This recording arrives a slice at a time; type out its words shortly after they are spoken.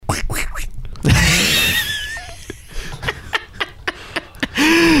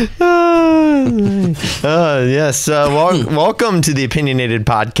Yes. Welcome to the Opinionated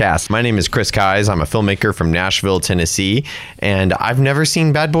Podcast. My name is Chris Keyes. I'm a filmmaker from Nashville, Tennessee, and I've never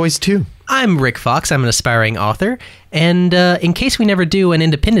seen Bad Boys 2. I'm Rick Fox. I'm an aspiring author. And in case we never do an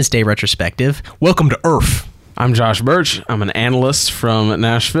Independence Day retrospective, welcome to Earth. I'm Josh Birch. I'm an analyst from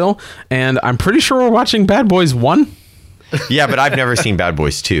Nashville, and I'm pretty sure we're watching Bad Boys 1. Yeah, but I've never seen Bad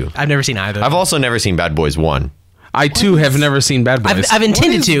Boys 2. I've never seen either. I've also never seen Bad Boys 1. I, too, have never seen Bad Boys. I've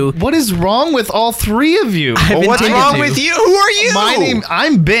intended to. What is wrong with all three of you? Well, what's wrong with you? Who are you?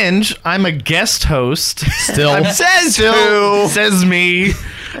 I'm Binge. I'm a guest host. Still. Says who? Says me.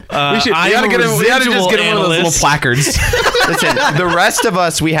 We gotta just get one of those little placards. Listen, the rest of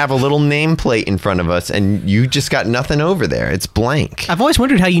us, we have a little nameplate in front of us, and you just got nothing over there. It's blank. I've always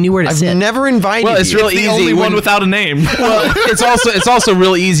wondered how you knew where to sit. I've never invited you. Well, it's real The easy. only one without a name. Well, it's also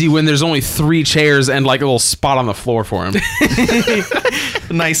real easy when there's only 3 chairs and like a little spot on the floor for him.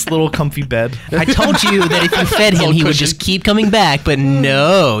 A nice little comfy bed. I told you that if you fed him, he would just keep coming back, but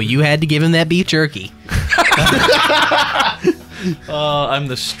no, you had to give him that beef jerky. I'm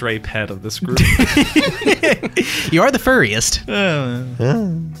the stray pet of this group. You are the furriest. And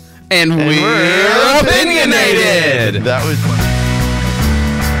we're opinionated. That was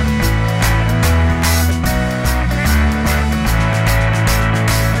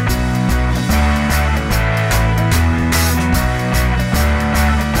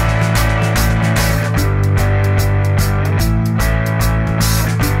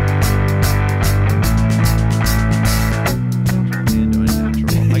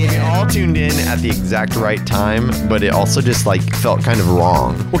tuned in at the exact right time, but it also just like felt kind of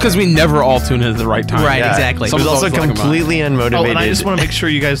wrong. Well, because we never all tune in at the right time. Right, exactly. It was also completely unmotivated. Oh, and I just want to make sure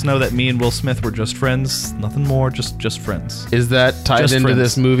you guys know that me and Will Smith were just friends. Nothing more, just friends. Is that tied Just into friends.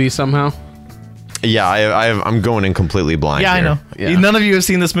 this movie somehow? Yeah, I'm going in completely blind. Yeah, here. I know. Yeah. None of you have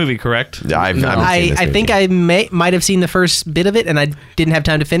seen this movie, correct? I haven't seen this I movie. think I might have seen the first bit of it, and I didn't have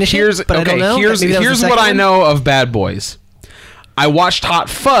time to finish it. But I don't know. Here's Maybe that was the what second I one? know of Bad Boys. I watched Hot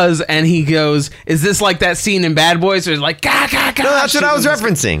Fuzz, and he goes, "Is this like that scene in Bad Boys?" Where it's like, "Gah, gah, gah." No, that's what I was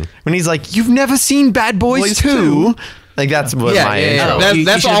referencing when he's like, "You've never seen Bad Boys 2?" Like that's what my intro. That's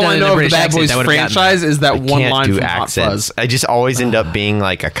You all should've I done it in a know of the British Bad accent. Boys That would've gotten franchise is that one Can't line do from Hot accents. Fuzz. I just always end up being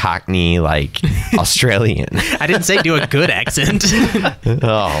like a Cockney, like Australian. I didn't say do a good accent.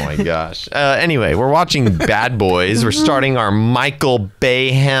 Oh my gosh. Anyway, we're watching Bad Boys. We're starting our Michael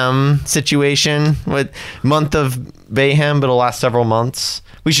BAYHEM situation. What month of BAYHEM, but it'll last several months.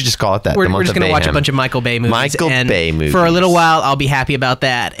 We should just call it that. We're just going to watch a bunch of Michael Bay movies. Michael Bay movies. For a little while, I'll be happy about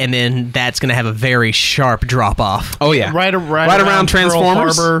that, and then that's going to have a very sharp drop off. Oh yeah, Right around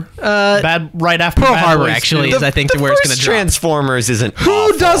Transformers. Pearl Harbor, right after Pearl Bad Harbor Boys actually 2. is, I think, the where it's first going to drop. Transformers isn't Who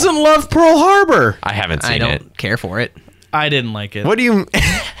awful. doesn't love Pearl Harbor? I haven't seen I don't it. care for it. I didn't like it. What do you...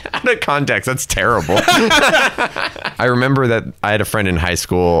 Out of context, that's terrible. I remember that I had a friend in high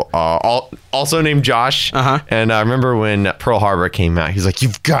school, also named Josh. And I remember when Pearl Harbor came out, he's like,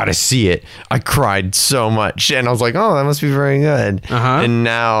 "You've got to see it." I cried so much. And I was like, "Oh, that must be very good." And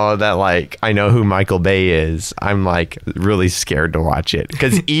now that like I know who Michael Bay is, I'm like really scared to watch it.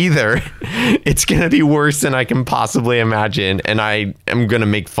 Because either it's going to be worse than I can possibly imagine, and I am going to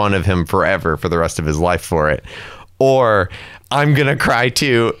make fun of him forever for the rest of his life for it. Or I'm going to cry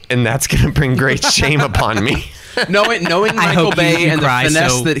too, and that's going to bring great shame upon me. Knowing Michael hope Bay you and the cry,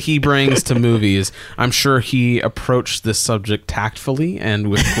 finesse so- that he brings to movies, I'm sure he approached this subject tactfully and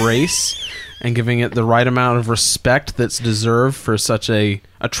with grace and giving it the right amount of respect that's deserved for such a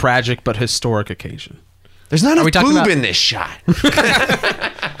tragic but historic occasion. There's not enough talking boob about- in this shot.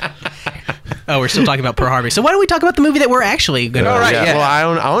 Oh, we're still talking about Pearl Harbor. So why don't we talk about the movie that we're actually going to... All right, yeah.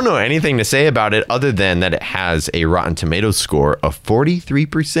 Well, I don't know anything to say about it other than that it has a Rotten Tomatoes score of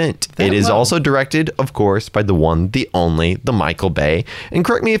 43%. It is also directed, of course, by the one, the only, the Michael Bay. And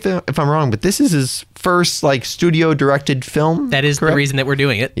correct me if I'm wrong, but this is his first like studio directed film. That is correct? the reason that we're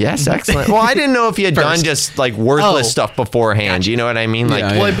doing it. Yes, excellent. Well, I didn't know if he had done just like worthless stuff beforehand. You know what I mean? Like,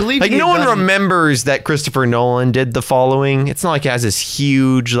 Yeah, Well, I believe like he no had one done- remembers that Christopher Nolan did The Following. It's not like it has this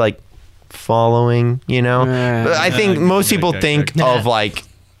huge like following, you know. But I think most people think of like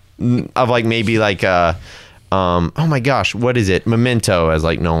maybe like oh my gosh, what is it? Memento as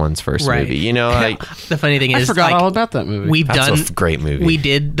like Nolan's first movie. You know, like The funny thing I is, forgot like, all about that movie. we've that's done a great movie. We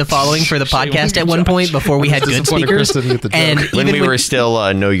did The Following for the podcast at one Josh. point before we had good disappointed speakers. Chris didn't get the And joke. when even we were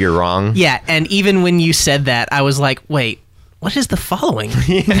still Know You're Wrong. yeah, and even when you said that, I was like, wait, what is The Following?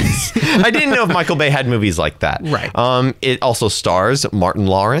 Yes. I didn't know if Michael Bay had movies like that. Right. It also stars Martin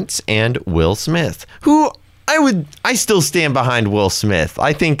Lawrence and Will Smith, who I still stand behind Will Smith.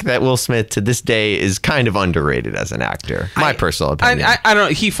 I think that Will Smith to this day is kind of underrated as an actor. My personal opinion. I don't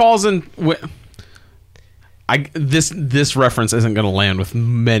know. He falls in. this reference isn't going to land with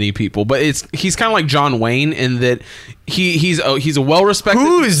many people, but he's kind of like John Wayne in that he's a well-respected.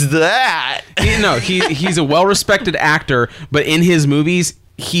 Who's that? He's a well-respected actor, but in his movies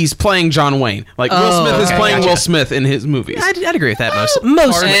he's playing John Wayne. Like Will Smith is playing Will Smith in his movies. I'd agree with that most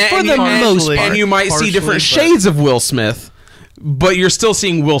for the most part. And you might see different shades of Will Smith. But you're still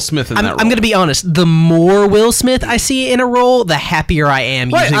seeing Will Smith in that role. I'm going to be honest. The more Will Smith I see in a role, the happier I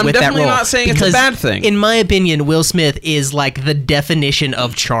am usually with that role. I'm definitely not saying it's a bad thing. In my opinion, Will Smith is like the definition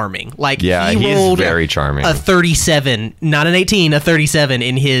of charming. Like he rolled very charming. A 37, not an 18, a 37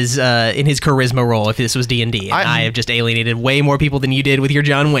 in his charisma role. If this was D&D, and I have just alienated way more people than you did with your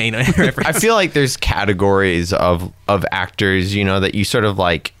John Wayne reference. I feel like there's categories of actors, that you sort of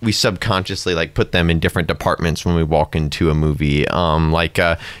like we subconsciously like put them in different departments when we walk into a movie. You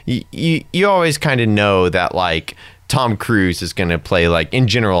always kind of know that like Tom Cruise is going to play like in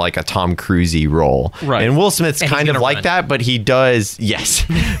general like a Tom Cruise-y role, right? And Will Smith's kind of like that, but he does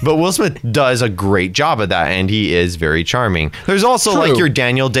but Will Smith does a great job of that, and he is very charming. There's also like your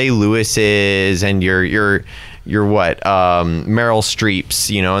Daniel Day-Lewis's and your Meryl Streep's,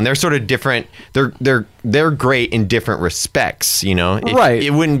 and they're sort of different. They're great in different respects, right?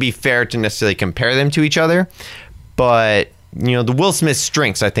 It wouldn't be fair to necessarily compare them to each other, but the Will Smith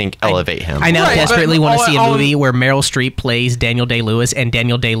strengths, I think, elevate him. I now desperately want to see a movie where Meryl Streep plays Daniel Day-Lewis and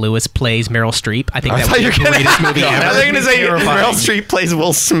Daniel Day-Lewis plays Meryl Streep. I think that would be the greatest movie ever. I was going to say Meryl Streep plays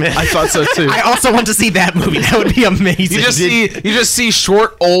Will Smith. I thought so too. I also want to see that movie. That would be amazing. You just see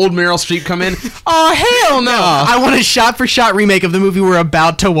short, old Meryl Streep come in. Oh, hell no. I want a shot-for-shot remake of the movie we're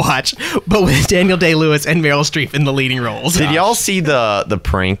about to watch, but with Daniel Day-Lewis and Meryl Streep in the leading roles. Did y'all see the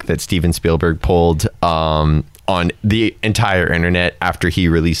prank that Steven Spielberg pulled on the entire internet after he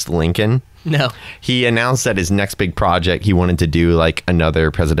released Lincoln? No. He announced that his next big project, he wanted to do like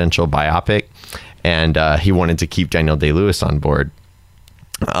another presidential biopic, and he wanted to keep Daniel Day-Lewis on board.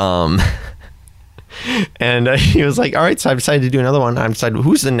 And he was like, all right, so I decided to do another one. I decided,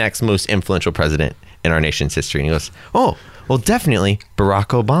 who's the next most influential president in our nation's history? And he goes, oh, well, definitely Barack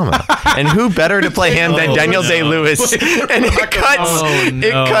Obama. And who better to play him than Daniel Day-Lewis? And it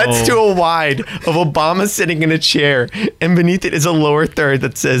cuts to a wide of Obama sitting in a chair, and beneath it is a lower third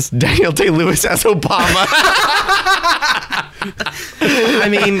that says Daniel Day-Lewis as Obama. I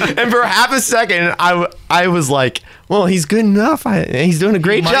mean, and for half a second, I was like, well, he's good enough. He's doing a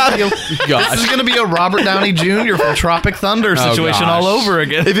great job. This is going to be a Robert Downey Jr. from Tropic Thunder situation all over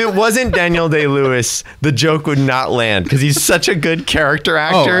again. If it wasn't Daniel Day-Lewis, the joke would not land because he's such a good character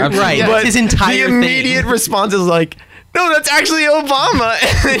actor. Right. But that's his entire the immediate response is like, no, that's actually Obama.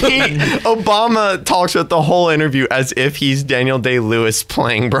 And Obama talks with the whole interview as if he's Daniel Day-Lewis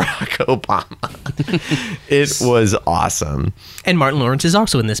playing Barack Obama. It was awesome. And Martin Lawrence is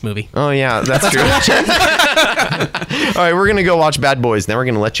also in this movie. Oh, yeah, that's true. All right, we're going to go watch Bad Boys. Then we're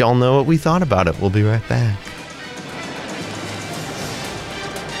going to let y'all know what we thought about it. We'll be right back.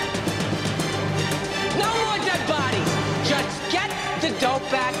 No more dead bodies. Just get the dope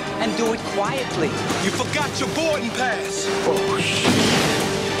back and do it quietly. You forgot your boarding pass. Oh, shit.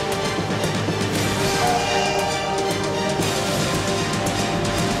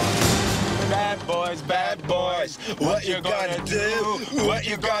 Bad boys, what you gonna do? What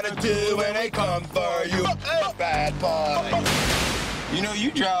you gonna do when they come for you? Bad boy. You know,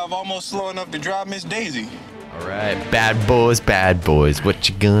 you drive almost slow enough to drive Miss Daisy. All right, bad boys, what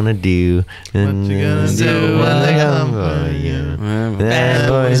you gonna do? What you gonna do when they come for you? Bad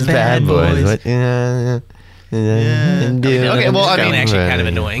boys, what you gonna do? Okay, well, I mean, actually kind of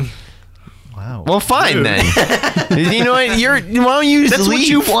annoying. Wow. Well, fine then. You know what? Why don't you just That's leave? what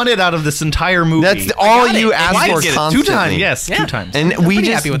you wanted out of this entire movie. That's all you asked for constantly. 2 times, yes, 2 times. And we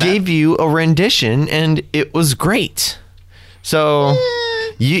just gave you a rendition, and it was great. So,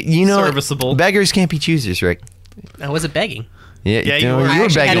 you know, serviceable. Beggars can't be choosers, Rick. I wasn't begging. Yeah, you were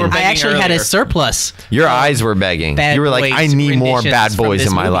begging. I actually had a surplus. Your eyes were begging. You were like, I need more bad boys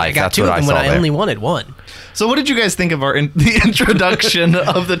in my life. That's what I saw there. I only wanted one. So what did you guys think of the introduction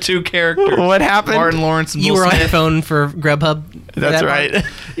of the 2 characters? What happened? Martin Lawrence and You Will were on Smith. your phone for Grubhub? That's right.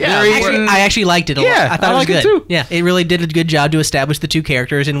 Yeah, I actually liked it a lot. I thought it was good. Too. Yeah, it really did a good job to establish the 2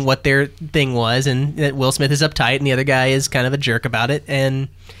 characters and what their thing was, and that Will Smith is uptight and the other guy is kind of a jerk about it, and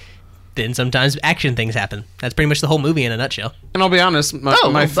then sometimes action things happen. That's pretty much the whole movie in a nutshell. And I'll be honest.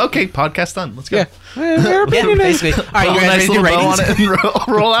 okay, podcast done. Let's go. Yeah, basically. All right, you guys ready to do ratings? On it and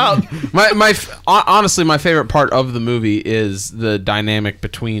roll out. Honestly, my favorite part of the movie is the dynamic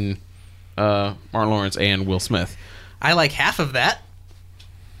between Martin Lawrence and Will Smith. I like half of that.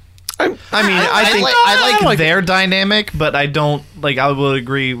 I mean, I like their dynamic, but I don't like. I will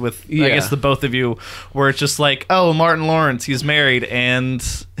agree with I guess the both of you, where it's just like, oh, Martin Lawrence, he's married, and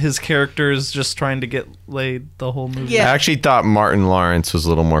his character is just trying to get laid the whole movie. Yeah. I actually thought Martin Lawrence was a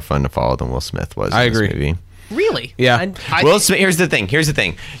little more fun to follow than Will Smith was. I in this agree. Movie. Really? Yeah. Will Smith. Here's the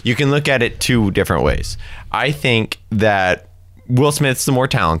thing. You can look at it two different ways. I think that Will Smith's the more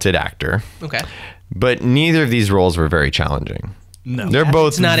talented actor. Okay. But neither of these roles were very challenging. No. They're both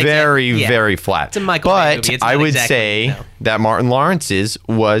It's not very flat. It's a Michael Bay movie. It's I not would exactly, say no. that Martin Lawrence's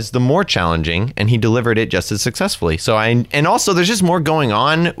was the more challenging, and he delivered it just as successfully. And also there's just more going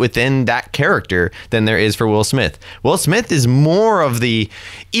on within that character than there is for Will Smith. Will Smith is more of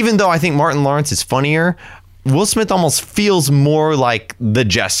even though I think Martin Lawrence is funnier, Will Smith almost feels more like the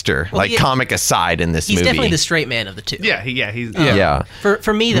jester, comic aside in this movie. He's definitely the straight man of the two. Yeah.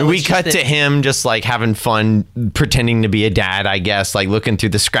 For me, though, we it's cut just to him just like having fun, pretending to be a dad, I guess, like looking through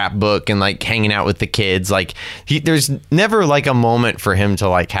the scrapbook and like hanging out with the kids. Like there's never like a moment for him to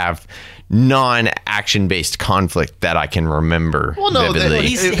like have non-action based conflict that I can remember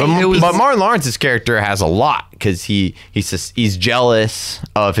vividly. But Martin Lawrence's character has a lot because he's jealous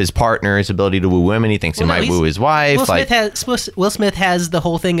of his partner's ability to woo women. He thinks he might woo his wife. Will Smith has the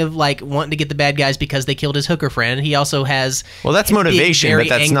whole thing of like wanting to get the bad guys because they killed his hooker friend. He also has that's motivation, being very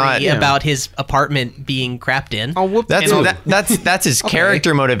but that's angry not about his apartment being crapped in. That's his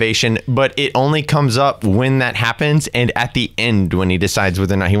character motivation, but it only comes up when that happens and at the end when he decides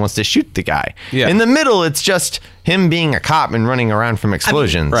whether or not he wants to shoot the guy. Yeah. In the middle, it's just him being a cop and running around from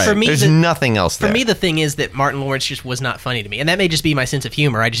explosions. For me, there's nothing else there. For me, the thing is that Martin Lawrence just was not funny to me, and that may just be my sense of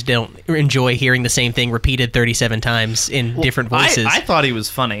humor. I just don't enjoy hearing the same thing repeated 37 times in different voices. I thought he was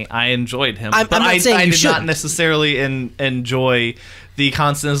funny. I enjoyed him. I'm not saying I you did not shouldn't. necessarily enjoy the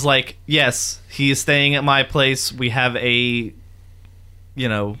constant is like, yes, he is staying at my place. We have a,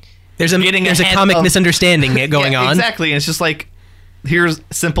 there's a comic misunderstanding going on. Exactly. And it's just like, here's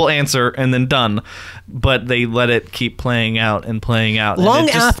simple answer and then done, but they let it keep playing out long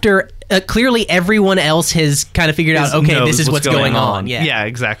after clearly everyone else has kind of figured out, okay, this is what's going on. Yeah,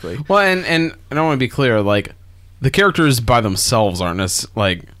 exactly. Well, and I want to be clear, like the characters by themselves aren't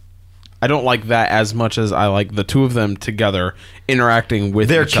like, I don't like that as much as I like the two of them together interacting with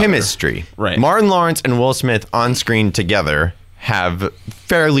their each other. chemistry. Right. Martin Lawrence and Will Smith on screen together have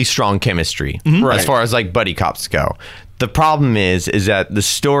fairly strong chemistry as far as like buddy cops go. The problem is that the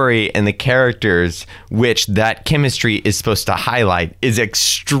story and the characters which that chemistry is supposed to highlight is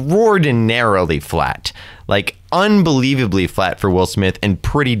extraordinarily flat. Like unbelievably flat for Will Smith and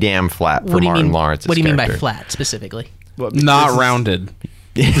pretty damn flat for Martin Lawrence's What do you mean by character. flat specifically? Not rounded.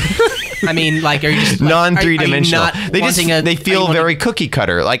 I mean, like, are you just non are you three-dimensional? not They wanting feel very cookie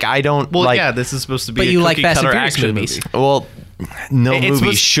cutter. Like I don't. Well, like, yeah, this is supposed to be But a you like cookie Fast and cutter Furious action movies. movie. Well, no It's movie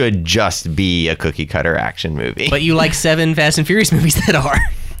supposed- should just be a cookie cutter action movie. But you like 7 Fast and Furious movies that are.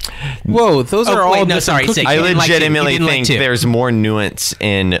 Whoa, those are all no, different sorry, cookies. six. I You didn't like two. legitimately You didn't like think two. there's more nuance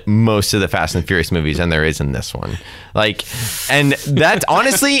in most of the Fast and Furious movies than there is in this one. Like, and that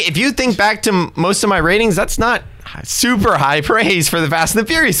honestly, if you think back to most of my ratings, that's not super high praise for the Fast and the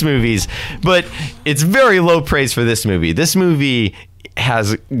Furious movies, but it's very low praise for this movie. This movie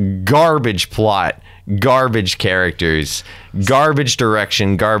has garbage plot, garbage characters, garbage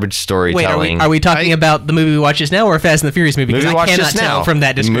direction, garbage storytelling. Wait, are we talking about the movie we watched just now or a Fast and the Furious movie? movie Because we I watched cannot just tell now. from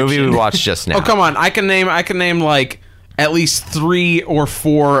that The description. movie we watched just now. Oh, come on. I can name like at least 3 or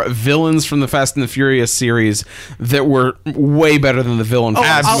 4 villains from the Fast and the Furious series that were way better than the villain from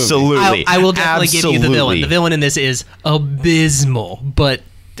this movie. Absolutely. I will definitely give you the villain. Absolutely. The villain in this is abysmal, but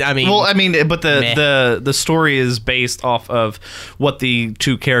I mean, but the story is based off of what the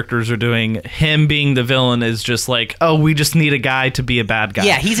two characters are doing. Him being the villain is just like, oh, we just need a guy to be a bad guy.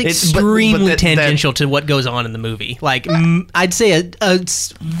 yeah, he's extremely tangential to what goes on in the movie. Like, I'd say a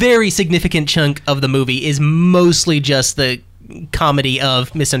very significant chunk of the movie is mostly just the comedy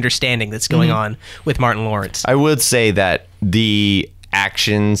of misunderstanding that's going on with Martin Lawrence. I would say that the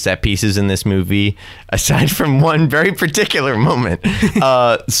action set pieces in this movie, aside from one very particular moment,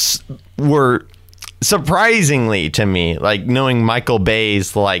 were surprisingly to me, like knowing Michael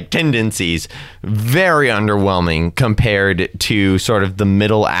Bay's like tendencies, very underwhelming compared to sort of the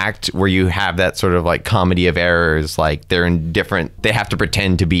middle act where you have that sort of like comedy of errors, like they have to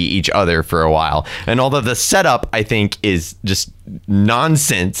pretend to be each other for a while. And although the setup I think is just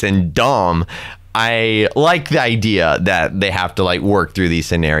nonsense and dumb, I like the idea that they have to like work through these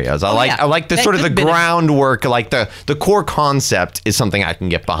scenarios. I like the That sort of the could've been groundwork, like the core concept is something I can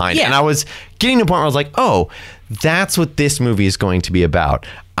get behind. Yeah. And I was getting to a point where I was like, oh, that's what this movie is going to be about.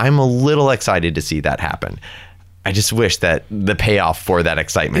 I'm a little excited to see that happen. I just wish that the payoff for that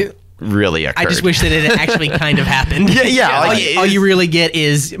excitement really occurred. I just wish that it had actually kind of happened. Yeah. All you really get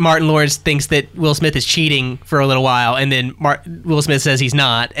is Martin Lawrence thinks that Will Smith is cheating for a little while, and then Will Smith says he's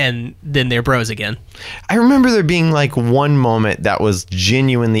not, and then they're bros again. I remember there being like one moment that was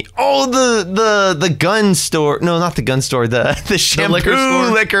genuinely the gun store. No, not the gun store. The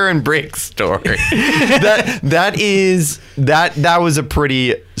shampoo, liquor and brake store. that was a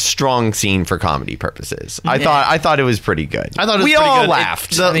pretty strong scene for comedy purposes. I thought it was pretty good. I thought it was we pretty all good.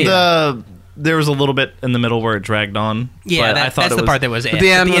 laughed. There was a little bit in the middle where it dragged on. Yeah, but I thought that's the part that was. At the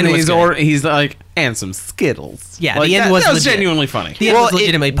end, when he's like, and some Skittles. Yeah, like, the end was that legit. genuinely funny. The end was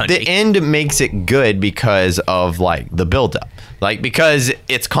legitimately punchy. The end makes it good because of like the buildup, like because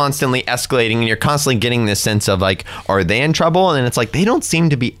it's constantly escalating and you're constantly getting this sense of like, are they in trouble? And it's like they don't seem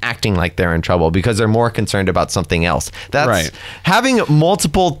to be acting like they're in trouble because they're more concerned about something else. That's right. Having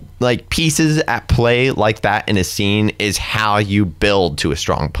multiple like pieces at play like that in a scene is how you build to a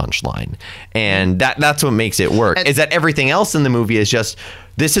strong punchline, and that's what makes it work. Is that everything else in the movie is just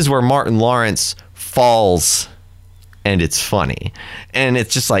this is where Martin Lawrence falls. And it's funny, and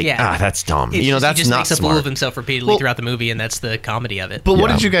it's just like, that's dumb. That's he just not makes smart. a fool of himself repeatedly throughout the movie, and that's the comedy of it. But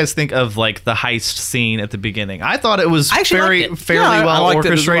what did you guys think of like the heist scene at the beginning? I thought it was fairly I well liked it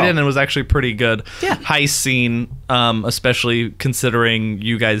as orchestrated, well. and it was actually pretty good. Yeah. Heist scene, especially considering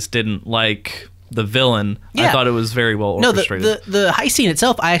you guys didn't like the villain. Yeah. I thought it was very well orchestrated. The heist scene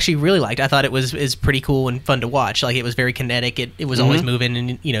itself, I actually really liked. I thought it was pretty cool and fun to watch. Like, it was very kinetic. It was always moving,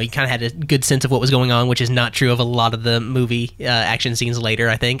 and you kind of had a good sense of what was going on, which is not true of a lot of the movie action scenes later,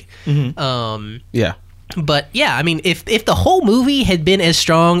 I think. Yeah. But yeah, I mean, if the whole movie had been as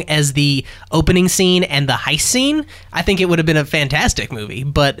strong as the opening scene and the heist scene, I think it would have been a fantastic movie.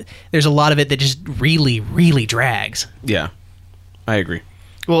 But there's a lot of it that just really, really drags. Yeah, I agree.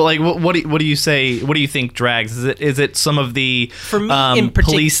 Well, like, what do you say? What do you think drags? Is it some of the For me, in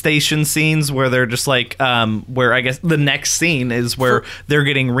police station scenes where they're just like where I guess the next scene is where they're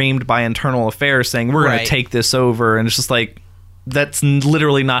getting reamed by internal affairs saying we're going to take this over, and it's just like that's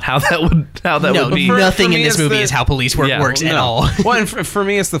literally not how that would be. Nothing for in me this movie is how police work works at all. Well, and for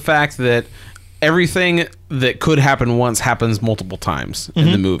me, it's the fact that everything that could happen once happens multiple times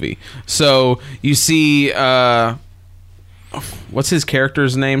in the movie. So you see. What's his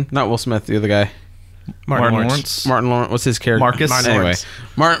character's name? Not Will Smith, the other guy. Martin Lawrence. Martin Lawrence. What's his character? Marcus. Anyway,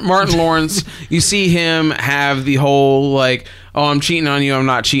 Martin Lawrence. You see him have the whole like, "Oh, I'm cheating on you. I'm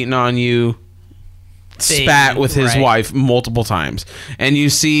not cheating on you." Spat with his wife multiple times, and you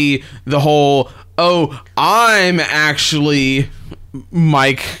see the whole, "Oh, I'm actually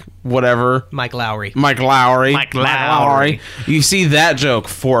Mike." Whatever. Mike Lowry. You see that joke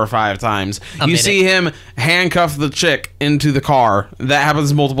 4 or 5 times. You see him handcuff the chick into the car. That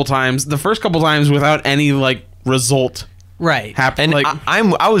happens multiple times. The first couple times without any like result. Right. And like,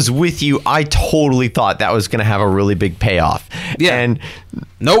 I was with you. I totally thought that was going to have a really big payoff. Yeah. And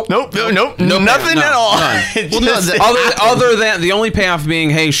nope, nothing at all. Other than the only payoff being,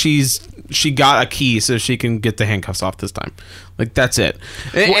 hey, she got a key so she can get the handcuffs off this time. Like, that's it.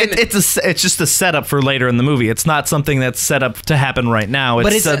 It's just a setup for later in the movie. It's not something that's set up to happen right now.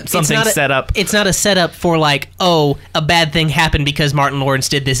 It's something set up. It's not a setup for like, oh, a bad thing happened because Martin Lawrence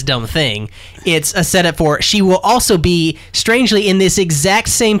did this dumb thing. It's a setup for she will also be strangely in this exact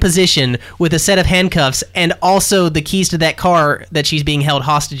same position with a set of handcuffs and also the keys to that car that she's being held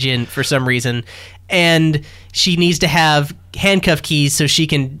hostage in for some reason. And she needs to have handcuff keys so she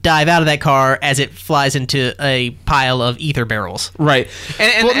can dive out of that car as it flies into a pile of ether barrels. Right.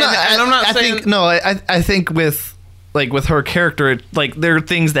 And I'm not saying... I think with her character, like, there are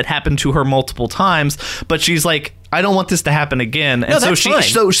things that happen to her multiple times, but she's like, I don't want this to happen again. And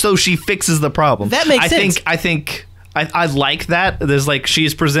so she fixes the problem. That makes sense. I like that. There's like,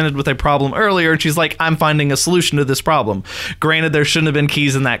 she's presented with a problem earlier and she's like, I'm finding a solution to this problem. Granted, there shouldn't have been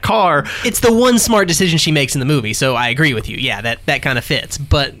keys in that car. It's the one smart decision she makes in the movie, so I agree with you. Yeah, that kind of fits.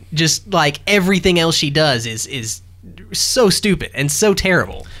 But just like everything else she does is so stupid and so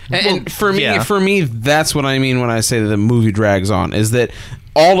terrible. And for me, that's what I mean when I say that the movie drags on, is that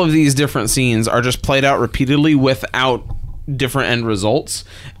all of these different scenes are just played out repeatedly without different end results,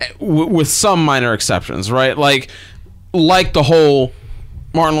 with some minor exceptions, right? Like the whole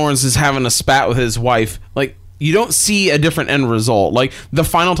Martin Lawrence is having a spat with his wife. Like, you don't see a different end result. Like, the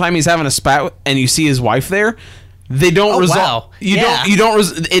final time he's having a spat and you see his wife there, they don't resolve. Wow.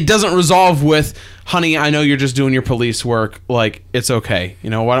 It doesn't resolve with, honey, I know you're just doing your police work. Like, it's okay.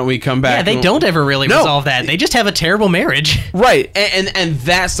 Why don't we come back? Yeah, they don't ever really resolve that. They just have a terrible marriage. Right. And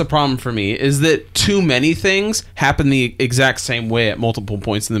that's the problem for me, is that too many things happen the exact same way at multiple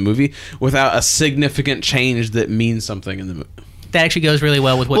points in the movie without a significant change that means something in the movie. that actually goes really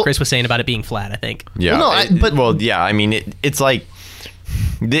well with what Chris was saying about it being flat, I think. Yeah. I mean, it's like,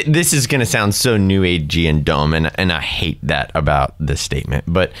 this is going to sound so new agey and dumb, and I hate that about this statement.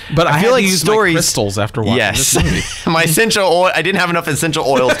 But I feel like use stories, my crystals after watching this movie. My essential oil. I didn't have enough essential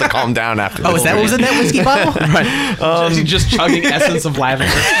oils to calm down after. Oh, is that what was in that whiskey bottle? Right. Just chugging essence of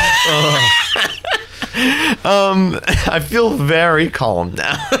lavender. I feel very calm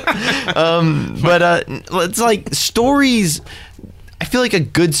now. But it's like stories. I feel like a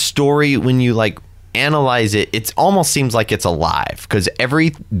good story, when you like analyze it, it almost seems like it's alive, because every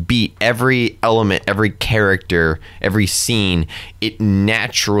beat, every element, every character, every scene, it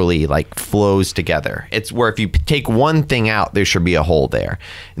naturally like flows together. It's where if you take one thing out, there should be a hole there.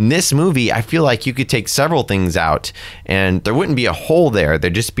 In this movie, I feel like you could take several things out and there wouldn't be a hole there.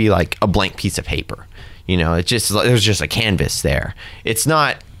 There'd just be like a blank piece of paper. You know, it's just, there's just a canvas there. It's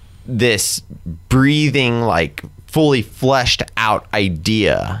not this breathing, like fully fleshed out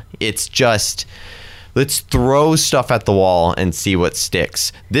idea. It's just, let's throw stuff at the wall and see what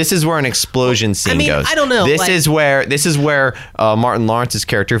sticks. This is where an explosion scene goes. I don't know. This is where Martin Lawrence's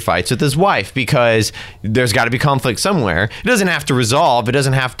character fights with his wife, because there's got to be conflict somewhere. It doesn't have to resolve. It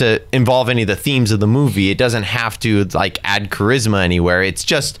doesn't have to involve any of the themes of the movie. It doesn't have to like add charisma anywhere. It's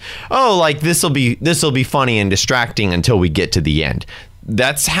just, like this will be funny and distracting until we get to the end.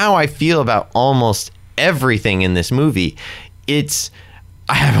 That's how I feel about almost everything in this movie.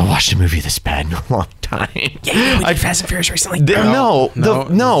 I haven't watched a movie this bad in a long time. Yeah, we did Fast and Furious recently. No.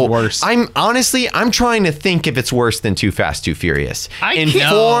 It's worse. I'm trying to think if it's worse than Too Fast, Too Furious. In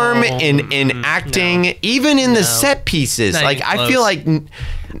form, in acting, even in the set pieces. Not Like, even I close. feel like,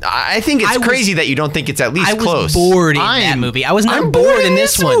 I think it's crazy that you don't think it's at least close. I was bored in that movie. I was not bored in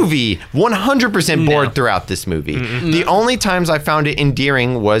this one. Movie. 100% bored throughout this movie. The only times I found it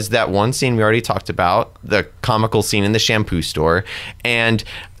endearing was that one scene we already talked about, the comical scene in the shampoo store, and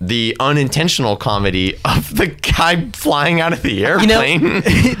the unintentional comedy of the guy flying out of the airplane. You know,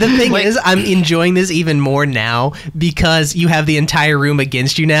 the thing is, I'm enjoying this even more now because you have the entire room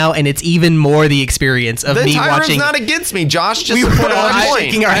against you now, and it's even more the experience of The me entire watching. room's not against me, Josh. Just We put were on all point.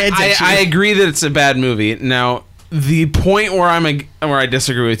 shaking our heads at you. I agree that it's a bad movie. Now, the point where I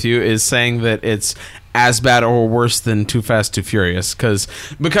disagree with you is saying that it's as bad or worse than Too Fast, Too Furious, because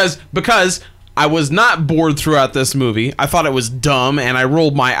I was not bored throughout this movie. I thought it was dumb, and I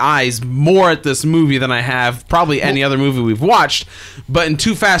rolled my eyes more at this movie than I have probably any other movie we've watched. But in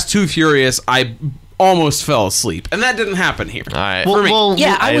Too Fast, Too Furious, I almost fell asleep, and that didn't happen here. All right.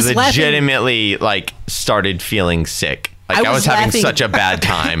 I was legitimately like started feeling sick. Like I was having laughing- such a bad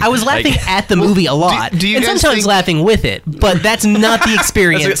time. I was laughing at the movie a lot, do you and guys sometimes think- laughing with it, but that's not the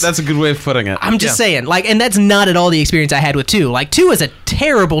experience. That's a good way of putting it. I'm just saying, like, and that's not at all the experience I had with 2. Like, 2 is a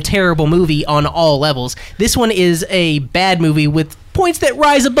terrible, terrible movie on all levels. This one is a bad movie with points that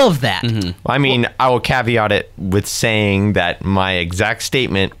rise above that. I mean, I will caveat it with saying that my exact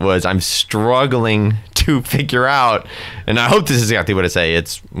statement was I'm struggling to figure out, and I hope this is exactly what I say.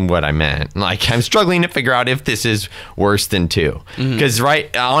 It's what I meant. Like, I'm struggling to figure out if this is worse than 2. Because,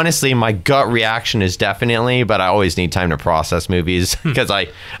 honestly, my gut reaction is definitely, but I always need time to process movies because I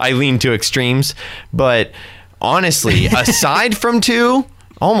lean to extremes. But honestly, aside from 2,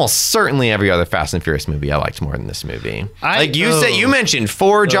 almost certainly every other Fast and Furious movie I liked more than this movie. You mentioned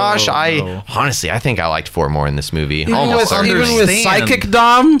 4, Josh. Honestly, I think I liked 4 more in this movie. Even Almost with certainly. Psychic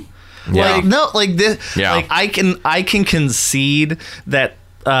Dom. Yeah. Like, no, like this. Yeah. Like I can concede that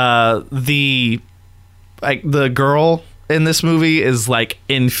the girl in this movie is like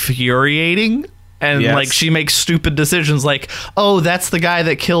infuriating. And Yes. like she makes stupid decisions, like, oh, that's the guy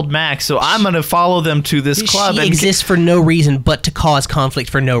that killed Max, so I'm gonna follow them to this club. She and exists for no reason but to cause conflict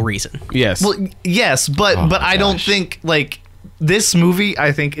for no reason. Yes. Well, yes, but I don't think like this movie.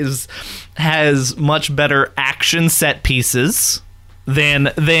 I think has much better action set pieces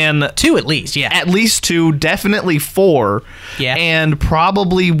than 2 at least, yeah. at least 2, definitely 4, Yeah. and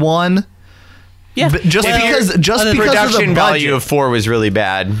probably 1. Yeah. Just because The because of the production value budget. of 4 was really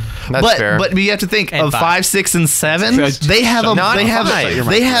bad. That's fair. But you have to think And of 5. 5, 6, and 7. They have Not five.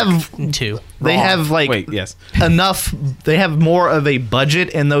 they have 2. they have like Wait, yes. enough. They have more of a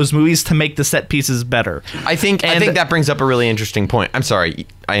budget in those movies to make the set pieces better. I think that brings up a really interesting point. I'm sorry,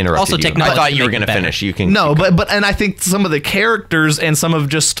 I interrupted Also you. technology I thought to you were make going it to better. finish. You can No, but and I think some of the characters and some of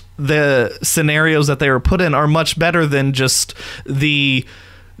just the scenarios that they were put in are much better than just the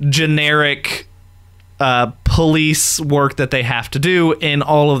generic police work that they have to do in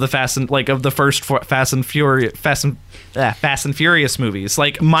all of the Fast and Furious movies,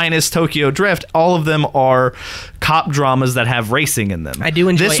 like minus Tokyo Drift. All of them are cop dramas that have racing in them. I do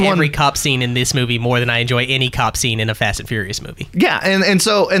enjoy every cop scene in this movie more than I enjoy any cop scene in a Fast and Furious movie. Yeah, and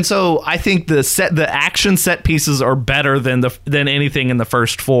so I think the action set pieces are better than anything in the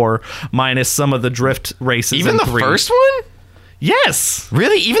first 4, minus some of the drift races. Even the 3. first one? Yes.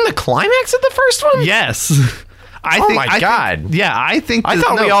 Really? Even the climax of the first one? Yes. I thought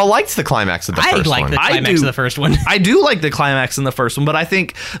we all liked the climax of the first one. I like the climax of the first one. I do like the climax in the first one, but I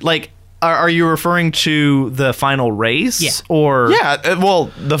think, like, are you referring to the final race? Yeah. Or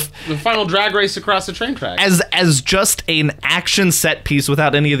the final drag race across the train track as just an action set piece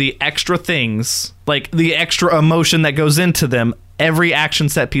without any of the extra things, like the extra emotion that goes into them. Every action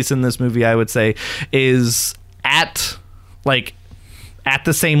set piece in this movie, I would say, is at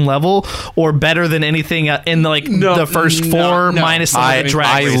the same level or better than anything in the first 4 minus the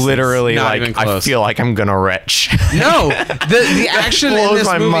drag races. I literally I feel like I'm gonna retch. No, the action in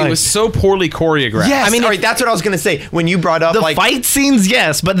this movie was so poorly choreographed. Yes, I mean, that's what I was gonna say when you brought up the fight scenes.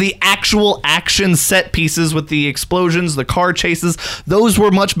 Yes, but the actual action set pieces with the explosions, the car chases, those were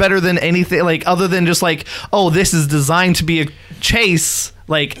much better than anything. Like, other than just like, oh, this is designed to be a chase.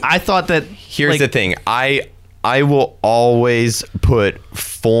 Like, I thought that. Here's the thing. I will always put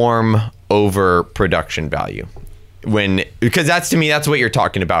form over production value. Because to me, that's what you're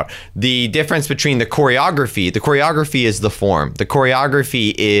talking about. The difference between the choreography is the form. The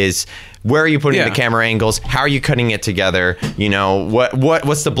choreography is where are you putting the camera angles? How are you cutting it together? You know,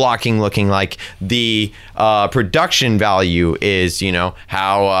 what's the blocking looking like? The production value is, you know,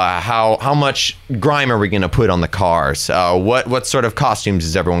 how much grime are we going to put on the cars? What sort of costumes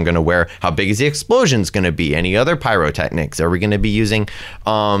is everyone going to wear? How big is the explosions going to be? Any other pyrotechnics? Are we going to be using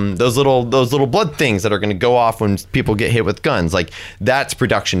those little blood things that are going to go off when people get hit with guns? Like, that's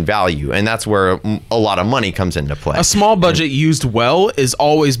production value, and that's where a lot of money comes into play. A small budget used well is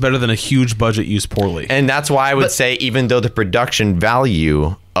always better than a huge budget used poorly. And that's why I would say, even though the production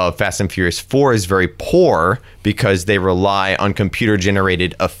value of Fast and Furious 4 is very poor because they rely on computer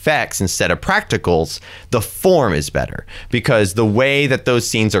generated effects instead of practicals, the form is better because the way that those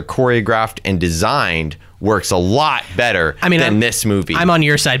scenes are choreographed and designed works a lot better than this movie. I'm on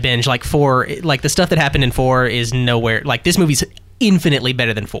your side, Binge. Like, 4, like the stuff that happened in 4 is nowhere. Like, this movie's infinitely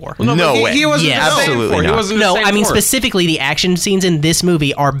better than 4. No way. He wasn't absolutely not. No, I mean, specifically the action scenes in this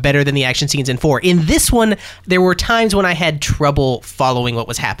movie are better than the action scenes in 4. In this one, there were times when I had trouble following what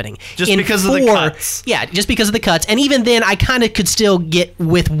was happening. Just because of the cuts. Yeah, just because of the cuts. And even then, I kind of could still get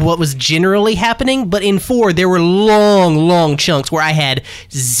with what was generally happening. But in 4, there were long chunks where I had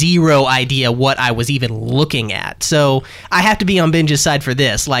zero idea what I was even looking at. So I have to be on Binge's side for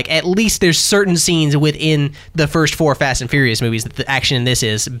this. Like, at least there's certain scenes within the first 4 Fast and Furious movies that the action in this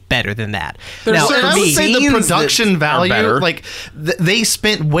is better than that. Now, I would say the production value, like, they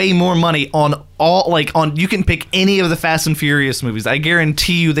spent way more money on you can pick any of the Fast and Furious movies. I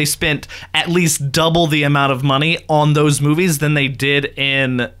guarantee you they spent at least double the amount of money on those movies than they did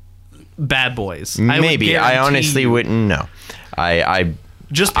in Bad Boys. Maybe. I honestly wouldn't know. I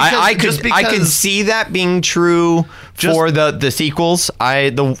could see that being true for the sequels.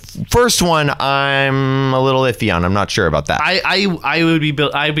 The first one, I'm a little iffy on. I'm not sure about that.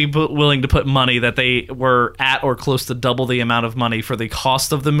 I'd be willing to put money that they were at or close to double the amount of money for the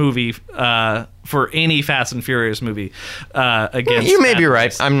cost of the movie for any Fast and Furious movie. Against you may be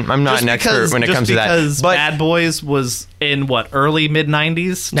right. I'm not an expert when it comes to that. Because Bad Boys was in early mid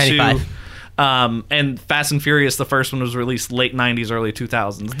 90s, 95. And Fast and Furious, the first one was released late 90s, early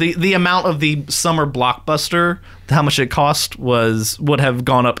 2000s. The amount of the summer blockbuster, how much it cost, would have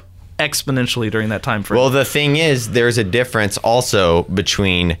gone up exponentially during that time frame. Well, the thing is, there's a difference also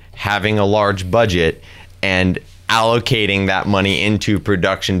between having a large budget and allocating that money into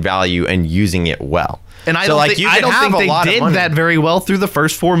production value and using it well. And I don't think they did that very well through the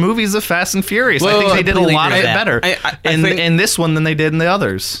first 4 movies of Fast and Furious. I think they did a lot of it better in this one than they did in the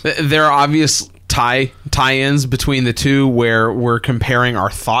others. There are obvious tie-ins between the two where we're comparing our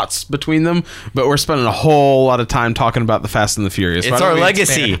thoughts between them, but we're spending a whole lot of time talking about the Fast and the Furious. It's our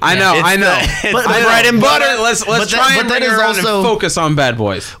legacy. I know. But bread and butter. Let's try and bring it around and focus on Bad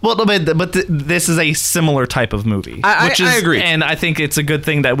Boys. Well, but this is a similar type of movie. I agree. And I think it's a good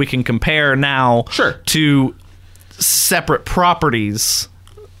thing that we can compare now to separate properties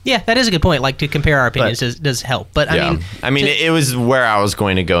Yeah, that is a good point. Like, to compare our opinions does help. But I mean, it was where I was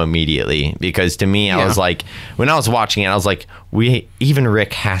going to go immediately, because to me, I was like, when I was watching it, I was like, even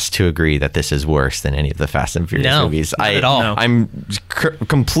Rick has to agree that this is worse than any of the Fast and Furious movies. Not at all. I'm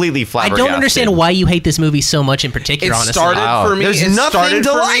completely flabbergasted. I don't understand why you hate this movie so much in particular, honestly. For me. There's nothing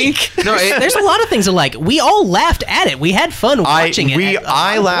to like. No, there's a lot of things to like. We all laughed at it. We had fun watching it.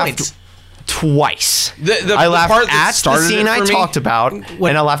 I laughed twice. I laughed at the scene I talked about, and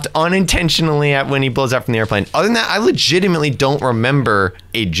I laughed unintentionally at when he blows up from the airplane. Other than that, I legitimately don't remember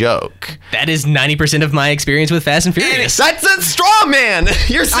a joke. That is 90% of my experience with Fast and Furious. That's a straw man.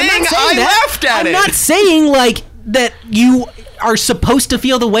 You're saying I laughed at it. I'm not saying like that you are supposed to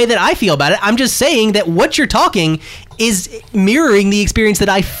feel the way that I feel about it. I'm just saying that what you're talking is mirroring the experience that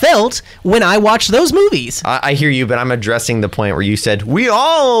I felt when I watched those movies. I hear you, but I'm addressing the point where you said we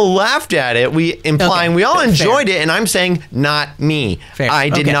all laughed at it. Implying we all enjoyed it, and I'm saying not me. Fair. I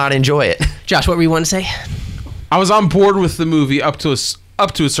did not enjoy it. Josh, what were you want to say? I was on board with the movie up to a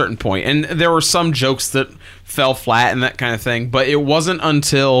certain point, and there were some jokes that fell flat and that kind of thing. But it wasn't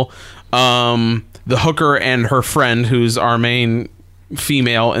until the hooker and her friend, who's our main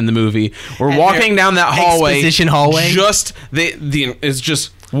female in the movie, were walking down that hallway. Exposition hallway. It's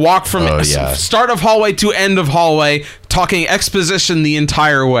just walk from start of hallway to end of hallway, talking exposition the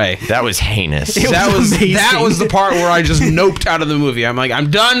entire way. That was heinous. That was the part where I just noped out of the movie. I'm like, I'm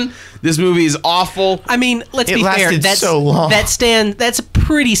done. This movie is awful. I mean, let's be fair. That's so long. That's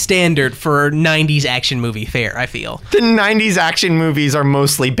pretty standard for a 90s action movie fare, I feel. The 90s action movies are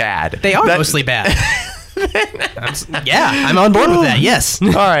mostly bad. They are mostly bad. I'm on board with that. Yes. All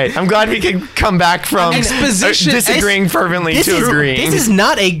right. I'm glad we can come back from disagreeing fervently to agreeing. This is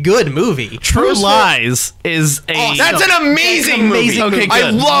not a good movie. True Lies is a... That's an amazing movie. Okay, good. I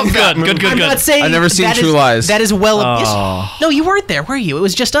love that movie. Good. I'm not saying I've never seen True Lies. That is well... No, you weren't there, were you? It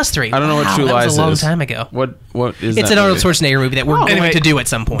was just us three. I don't know what True Lies is. That was a long time ago. What is It's that an Arnold movie? Schwarzenegger movie that we're going to do at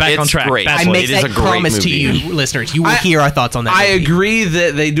some point. Back on track. Great. I make It is that a great promise to movie. you, listeners. You will hear our thoughts on that I movie. agree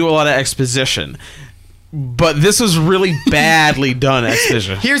that they do a lot of exposition. But this was really badly done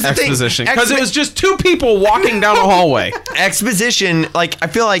exposition. Here's the thing. Because it was just two people walking down a hallway. Exposition, like, I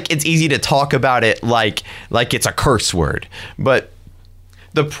feel like it's easy to talk about it like it's a curse word. But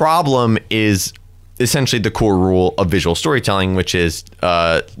the problem is essentially the core rule of visual storytelling, which is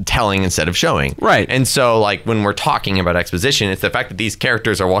telling instead of showing. Right. And so, like, when we're talking about exposition, it's the fact that these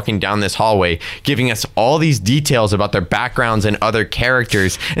characters are walking down this hallway, giving us all these details about their backgrounds and other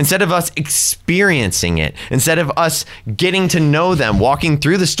characters, instead of us experiencing it, instead of us getting to know them, walking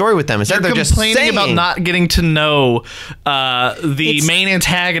through the story with them. Instead, they're just complaining about not getting to know the main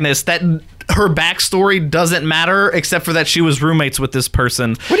antagonist, that her backstory doesn't matter except for that she was roommates with this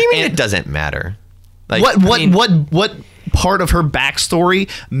person. What do you mean it doesn't matter? Like, What part of her backstory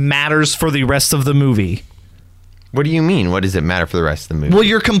matters for the rest of the movie? What do you mean? What does it matter for the rest of the movie? Well,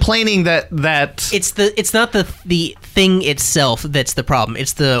 you're complaining that it's not the thing itself that's the problem.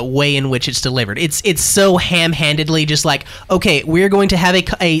 It's the way in which it's delivered. It's so ham-handedly just like, okay, we're going to have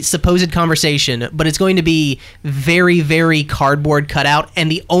a supposed conversation, but it's going to be very, very cardboard cutout, and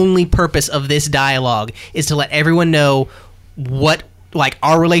the only purpose of this dialogue is to let everyone know what, like,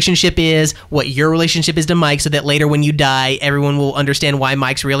 our relationship is, what your relationship is to Mike, so that later when you die, everyone will understand why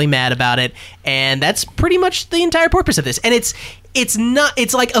Mike's really mad about it. And that's pretty much the entire purpose of this. And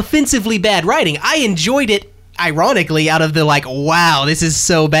it's like offensively bad writing. I enjoyed it, ironically, out of the like, wow, this is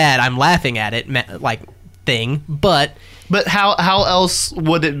so bad, I'm laughing at it, like, thing. But how else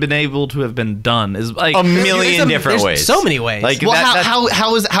would it been able to have been done? Is like a million different ways. So many ways. Like, well,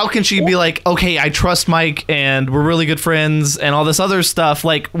 how can she be like, okay, I trust Mike and we're really good friends and all this other stuff,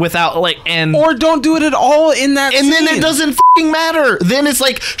 like, without like, and or don't do it at all in that and scene. then it doesn't fucking matter. Then it's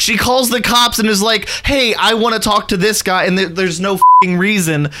like she calls the cops and is like, hey, I want to talk to this guy, and there's no fucking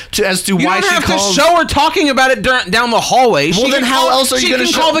reason as to why she calls. You don't have to show her talking about it down the hallway. Well, then how else are you going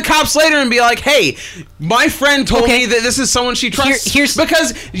to call the cops later and be like, hey, my friend told me that this is someone she trusts.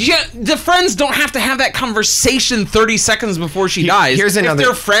 Because the friends don't have to have that conversation 30 seconds before she dies. If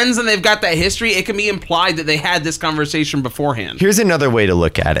they're friends and they've got that history, it can be implied that they had this conversation beforehand. Here's another way to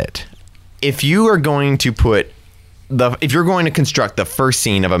look at it. If you are going to if you're going to construct the first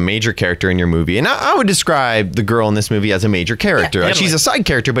scene of a major character in your movie, and I would describe the girl in this movie as a major character. Yeah, like, she's a side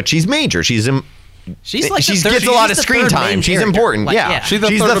character, but she's major. She gets a lot of screen time. She's important. Like, yeah. She's the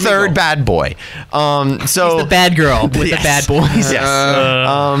third third bad boy. So she's the bad girl with the bad boys.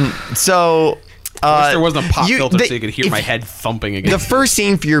 Yes. So I wish there wasn't a pop filter so they- you could hear if- my head thumping The against first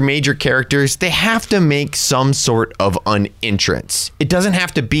scene for your major characters, they have to make some sort of an entrance. It doesn't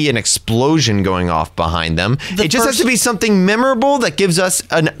have to be an explosion going off behind them. It just has to be something memorable that gives us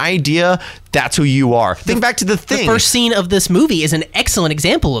an idea that's who you are. Think back to The Thing. The first scene of this movie is an excellent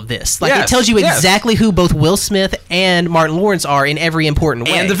example of this. Like, Yes, it tells you yes. exactly who both Will Smith and Martin Lawrence are in every important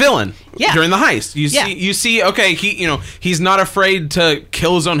way. and the villain during the heist. Yeah. You see, okay, he's not afraid to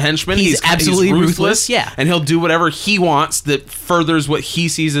kill his own henchmen. He's absolutely ruthless, yeah. And he'll do whatever he wants that furthers what he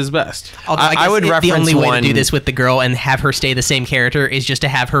sees as best. Although I guess would the reference only way one- to do this with the girl and have her stay the same character is just to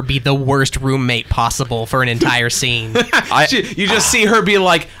have her be the worst roommate possible for an entire scene. You just see her be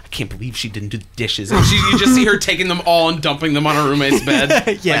like, I can't believe she didn't do the dishes. And you just see her taking them all and dumping them on her roommate's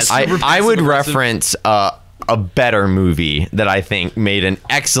bed. Yes. Like, super I would passive-aggressive. reference a better movie that I think made an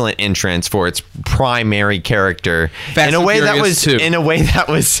excellent entrance for its primary character Fast in a and way that Furious was 2. in a way that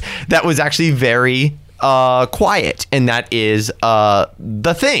was actually very quiet, and that is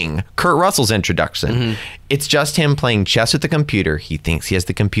The Thing, Kurt Russell's introduction. Mm-hmm. It's just him playing chess with the computer. He thinks he has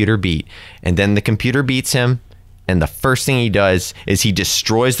the computer beat, and then the computer beats him. And the first thing he does is he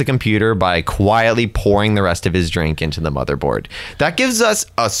destroys the computer by quietly pouring the rest of his drink into the motherboard. That gives us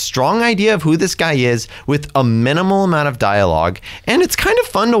a strong idea of who this guy is with a minimal amount of dialogue. And it's kind of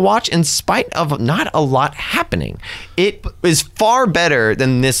fun to watch in spite of not a lot happening. It is far better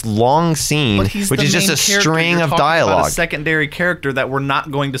than this long scene, But he's which the is just main a character. string You're of talking about dialogue. a secondary character that we're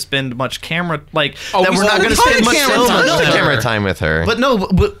not going to spend much camera that we we're not spend going to a ton spend of much camera film time on with No her. camera time with her. But no,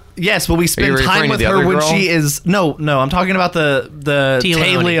 but yes, but we you spend referring time to with the her other when girl? she is no. I'm talking about the Tia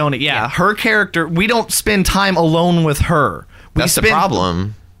Tay Leone. Leone. Yeah, her character. We don't spend time alone with her. We That's the spend-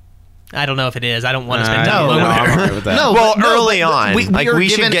 problem. I don't know if it is. I don't want to spend No, time alone no, with her. I'm okay with that. No, Well, but- no, early but on, are we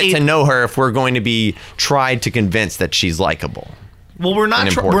should given get a- to know her if we're going to be tried to convince that she's likable. Well, we're not.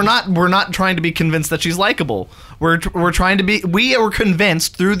 and We're important. not trying to be convinced that she's likable. We're trying to be. We are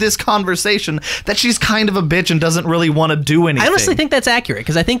convinced through this conversation that she's kind of a bitch and doesn't really want to do anything. I honestly think that's accurate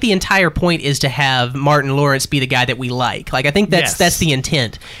because I think the entire point is to have Martin Lawrence be the guy that we like. Like, I think Yes. that's the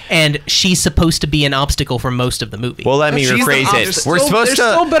intent, and she's supposed to be an obstacle for most of the movie. Well, let me She's the rephrase it. obstacle. We're supposed There's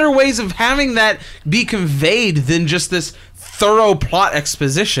to. still better ways of having that be conveyed than just this thorough plot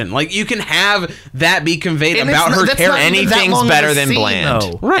exposition. Like, you can have that be conveyed And about it's her not- that's character. not even that Anything's long of better a than scene, bland.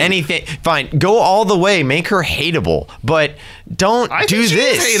 though. Right. Anything, fine. Go all the way. Make her hateable, but don't I do think she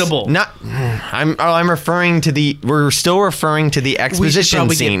is this. hateable. Not. I'm referring to the. We're still referring to the we should exposition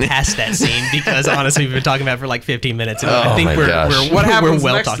probably scene. get past that scene because honestly, we've been talking about it for like 15 minutes, and Oh I think my we're gosh. What happens we're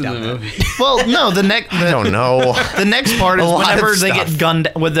well next talked in out the about. movie? Well, no. The next. I don't know. The next part is A lot of whenever they stuff. get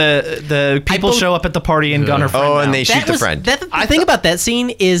gunned. With the people bel- show up at the party and gun her friend. Oh, and down. they shoot the friend. The thing about that scene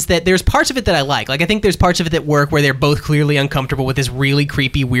is that there's parts of it that I like. Like, I think there's parts of it that work where they're both clearly uncomfortable with this really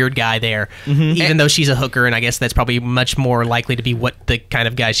creepy, weird guy there. Even though she's a hooker, and I guess that's probably much more likely to be what the kind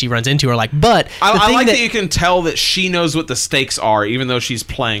of guys she runs into are like. But the I thing like that you can tell that she knows what the stakes are, even though she's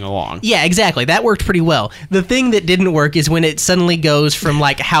playing along. Yeah, exactly. That worked pretty well. The thing that didn't work is when it suddenly goes from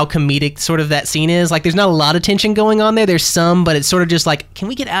like how comedic sort of that scene is. Like, there's not a lot of tension going on there. There's some, but it's sort of just like, can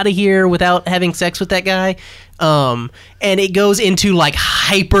we get out of here without having sex with that guy? And it goes into like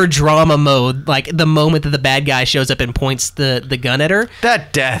hyper drama mode, like the moment that the bad guy shows up and points the gun at her.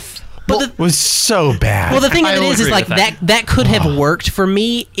 That death But was so bad. Well, the thing of I it will is agree like with that. that could have worked for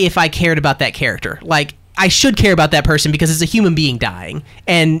me if I cared about that character. Like, I should care about that person because it's a human being dying,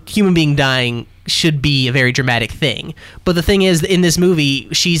 and human being dying should be a very dramatic thing. But the thing is, in this movie,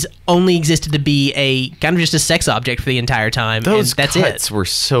 she's only existed to be a kind of just a sex object for the entire time. those and that's cuts it. were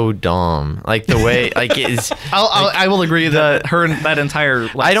so dumb. Like the way, like is. I will agree that that entire.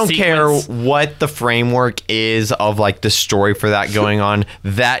 Like, I don't sequence- care what the framework is of like the story for that going on.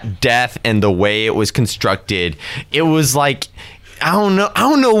 That death and the way it was constructed, it was like I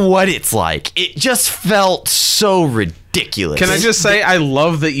don't know what it's like. It just felt so ridiculous. Can I just say, I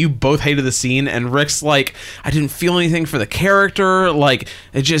love that you both hated the scene, and Rick's like, I didn't feel anything for the character. Like,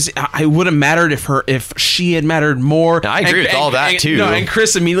 I would have mattered if she had mattered more. I agree with all that, too. No, and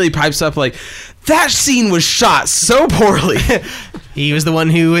Chris immediately pipes up like, that scene was shot so poorly. He was the one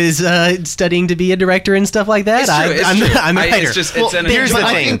who is studying to be a director and stuff like that. I'm the writer. It's just, it's here's the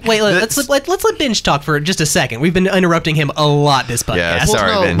But thing. Wait, let's let Binge talk for just a second. We've been interrupting him a lot this podcast. Yeah,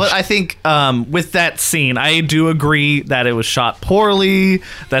 sorry, Binge. but I think with that scene, I do agree that it was shot poorly,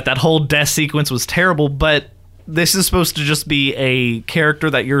 that whole death sequence was terrible, but this is supposed to just be a character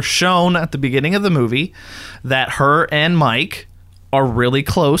that you're shown at the beginning of the movie, that her and Mike are really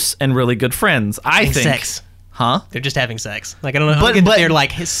close and really good friends. I And think. sex. Huh? They're just having sex. Like, I don't know. I don't get that they're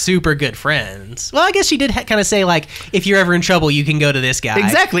like super good friends. Well, I guess she did kind of say like, if you're ever in trouble, you can go to this guy.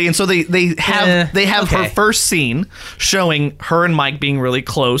 Exactly. And so they have her first scene showing her and Mike being really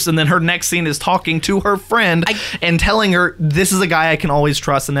close, and then her next scene is talking to her friend and telling her this is a guy I can always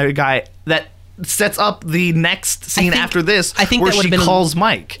trust, and a guy that sets up the next scene after this, where she calls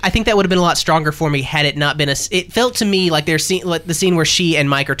Mike. I think that would have been a lot stronger for me had it not been it felt to me like the scene where she and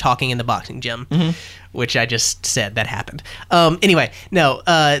Mike are talking in the boxing gym. Mm-hmm. Which I just said that happened. Anyway, no,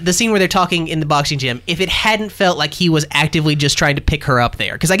 the scene where they're talking in the boxing gym, if it hadn't felt like he was actively just trying to pick her up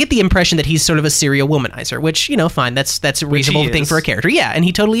there, because I get the impression that he's sort of a serial womanizer, which, you know, fine, that's a reasonable thing for a character. Yeah, and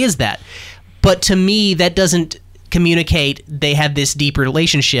he totally is that. But to me, that doesn't communicate they have this deep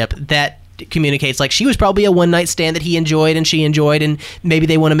relationship. That communicates like she was probably a one-night stand that he enjoyed and she enjoyed, and maybe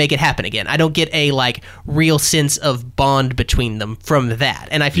they want to make it happen again. I don't get a like real sense of bond between them from that,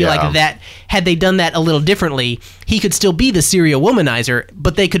 and I feel like that had they done that a little differently, he could still be the serial womanizer,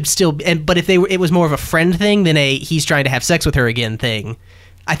 but they could still. But if it was more of a friend thing than a he's trying to have sex with her again thing,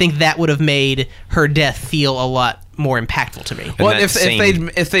 I think that would have made her death feel a lot more impactful to me. Well,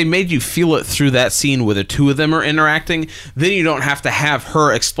 if they made you feel it through that scene where the two of them are interacting, then you don't have to have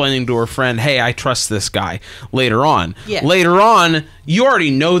her explaining to her friend, hey, I trust this guy, later on. Yeah. Later on, you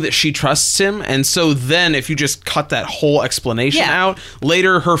already know that she trusts him, and so then if you just cut that whole explanation out,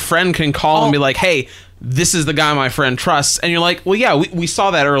 later her friend can call and be like, hey, this is the guy my friend trusts, and you're like, well, yeah, we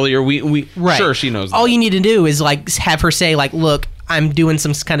saw that earlier. We sure, she knows that. All you need to do is like have her say like, look, I'm doing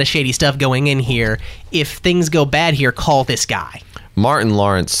some kind of shady stuff going in here. If things go bad here, call this guy. Martin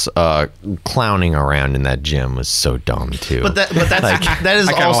Lawrence clowning around in that gym was so dumb too. But that's that is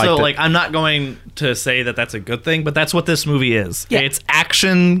also like I'm not going to say that that's a good thing, but that's what this movie is. Yeah. It's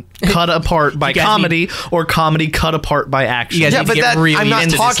action cut apart by comedy, or comedy cut apart by action. Yeah, but I'm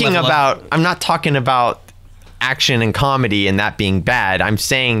not talking about action and comedy and that being bad. I'm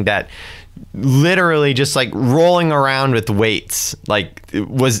saying that literally just like rolling around with weights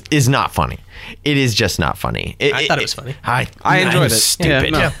is not funny. It is just not funny. I thought it was funny. I enjoyed it.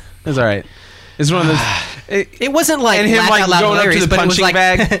 Stupid. Yeah, it's all right. It's one of those. It wasn't like and him like going up to the punching like,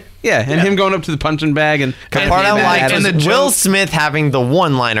 bag. Yeah, and him going up to the punching bag and the part I liked was Will Smith having the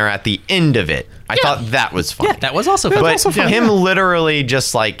one-liner at the end of it. I thought that was funny. Yeah, that was also funny. But him literally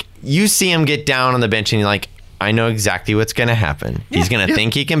just like you see him get down on the bench and you're like, I know exactly what's going to happen. He's going to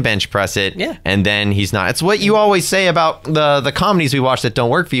think he can bench press it, and then he's not. It's what you always say about the comedies we watch that don't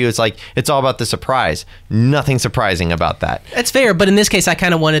work for you. It's like, it's all about the surprise. Nothing surprising about that. That's fair, but in this case, I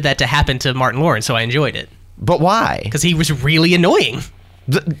kind of wanted that to happen to Martin Lawrence, so I enjoyed it. But why? Because he was really annoying.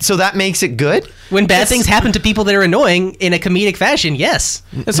 So that makes it good? When bad things happen to people that are annoying in a comedic fashion, yes.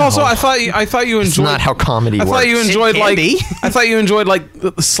 It's also I thought you enjoyed. It's not how comedy works. I thought you enjoyed like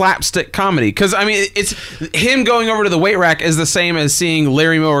slapstick comedy, because I mean it's him going over to the weight rack is the same as seeing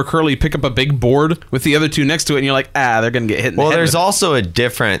Larry Moe or Curly pick up a big board with the other two next to it, and you're like, they're gonna get hit in the head. Well, there's also a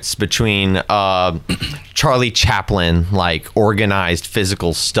difference between Charlie Chaplin like organized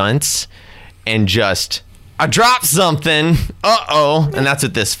physical stunts and just I dropped something. And that's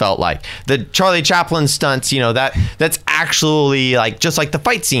what this felt like. The Charlie Chaplin stunts, that's actually like just like the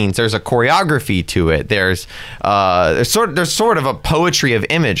fight scenes. There's a choreography to it. There's sort of a poetry of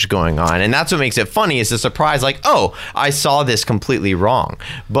image going on, and that's what makes it funny. Is the surprise, like, I saw this completely wrong.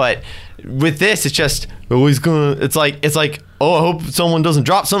 But with this, it's just it's like I hope someone doesn't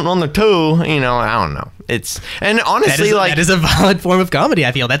drop something on their toe. I don't know. And honestly, that is a valid form of comedy.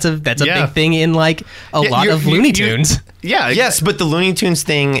 I feel that's a big thing in like a lot of Looney Tunes. Yes, but the Looney Tunes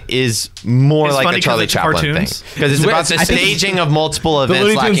thing is more like a Charlie Chaplin thing, because it's about the staging of multiple events. The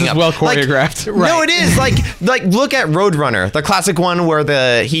Looney Tunes lacking is up. well choreographed. Right. No, it is like look at Roadrunner, the classic one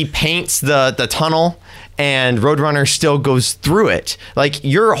where he paints the tunnel. And Roadrunner still goes through it. Like,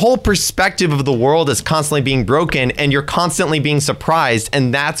 your whole perspective of the world is constantly being broken, and you're constantly being surprised,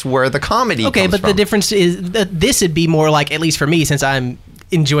 and that's where the comedy comes from. The difference is that this would be more like, at least for me, since I'm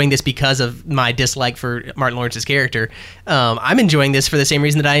enjoying this because of my dislike for Martin Lawrence's character, I'm enjoying this for the same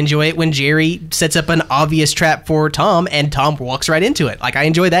reason that I enjoy it when Jerry sets up an obvious trap for Tom, and Tom walks right into it. Like, I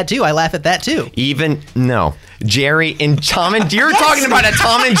enjoy that too. I laugh at that too. Jerry and Tom and you're talking about a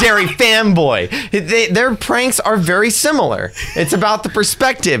Tom and Jerry fanboy. Their pranks are very similar. It's about the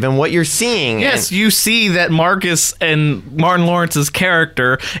perspective and what you're seeing. Yes, you see that Marcus and Martin Lawrence's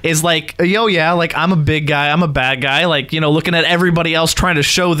character is like, like I'm a big guy, I'm a bad guy, like, looking at everybody else trying to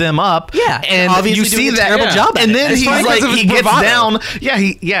show them up. Yeah, and obviously you see that terrible job at and it. then It's he's like he gets down.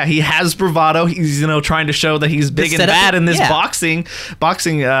 He has bravado. He's trying to show that he's big and bad in this boxing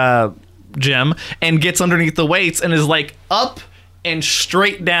gym, and gets underneath the weights and is like up and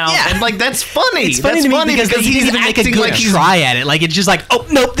straight down. Yeah. And like that's funny. It's funny that's to me funny because he he's didn't even make a acting good like he's try at it. Like it's just like, oh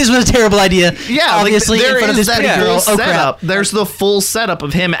nope, this was a terrible idea. Yeah, obviously like, in front of this pretty girl. full Oh setup. crap. There's the full setup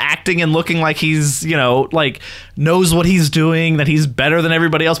of him acting and looking like he's, like knows what he's doing, that he's better than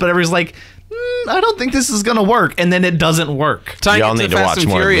everybody else, but everybody's like, I don't think this is gonna work, and then it doesn't work. Tying Y'all it need to to Fast watch and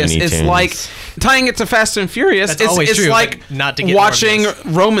more Furious, Looney it's Tunes. like tying it to Fast and Furious. That's it's always it's true, like but not to get more of watching this.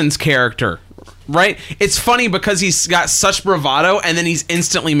 Roman's character, right? It's funny because he's got such bravado, and then he's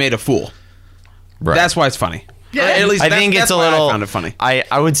instantly made a fool. Right. That's why it's funny. Yeah, At least I think that's it's a why little. I found it funny.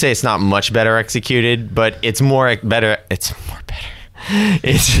 I would say it's not much better executed, but it's more better. It's more better.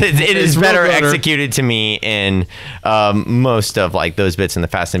 It is real better better. executed to me in most of like those bits in the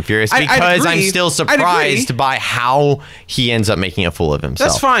Fast and Furious I'd because I'm agree. still I'd agree. surprised by how he ends up making a fool of himself.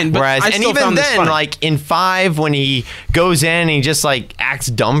 That's fine, but Whereas, I and still even found this then, funny. like in 5, when he goes in and he just like acts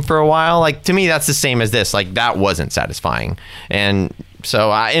dumb for a while, like to me that's the same as this. Like that wasn't satisfying, and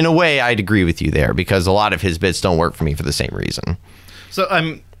so in a way I'd agree with you there because a lot of his bits don't work for me for the same reason.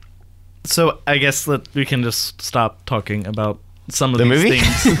 So I guess that we can just stop talking about some of The these movie?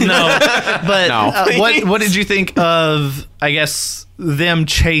 things. No, but No. what did you think of? I guess them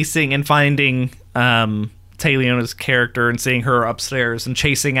chasing and finding Tay Leona's character and seeing her upstairs and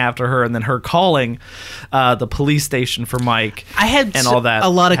chasing after her, and then her calling the police station for Mike. I had and all that a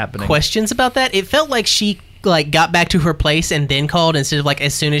lot of happening. questions about that. It felt like she like got back to her place and then called instead of like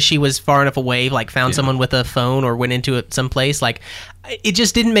as soon as she was far enough away, like found someone with a phone or went into it someplace. Like it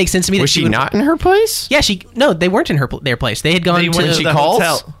just didn't make sense to me. Was that she would, not in her place? Yeah, no, they weren't in their place. They had gone They to went she to the calls?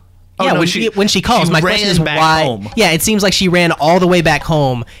 hotel. yeah, no, when she calls. she My question ran is back why? home. Yeah, it seems like she ran all the way back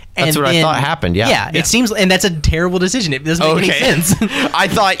home. That's and what I then- thought happened, yeah. it seems, and that's a terrible decision. It doesn't make any sense. I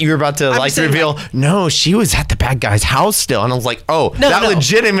thought you were about to like saying, reveal, no, she was at the bad guy's house still. And I was like, oh, No, that no.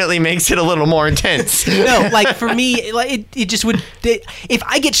 legitimately makes it a little more intense. No, like for me, like it just would. If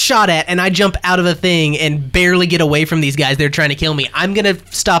I get shot at and I jump out of a thing and barely get away from these guys, they're trying to kill me. I'm gonna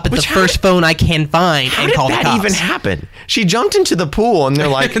stop at the how first phone I can find How and did call the that cops. even happen? She jumped into the pool and they're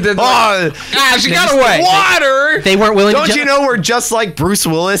like, They're oh, like, she got away. Water. They weren't willing to Don't jump- you know we're just like Bruce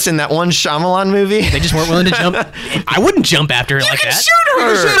Willis in that one Shyamalan movie? They just weren't willing to jump. I wouldn't jump after her like that. Shoot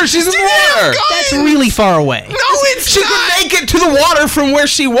her. She's in the water. That's really far away. No, it's She could make it to the water from where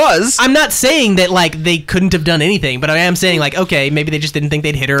she was. I'm not saying that like they couldn't have done anything, but I am saying like okay, maybe they just didn't think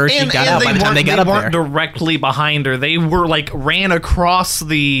they'd hit her, or she got out by the time they got up weren't there. directly behind her. They were like ran across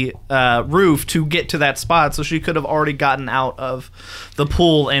the roof to get to that spot, so she could have already gotten out of the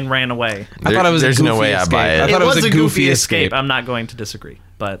pool and ran away. I thought it was There's a goofy no way I escape. buy it. I thought it was a goofy escape. I'm not going to disagree,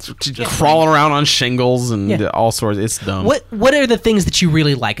 but just Crawling around on shingles and Yeah. all sorts. It's dumb. What are the things that you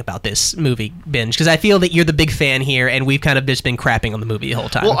really like about this movie, Binge? Because I feel that you're the big fan here, and we've kind of just been crapping on the movie the whole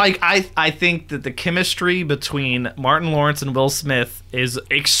time. Well, I think that the chemistry between Martin Lawrence and Will Smith is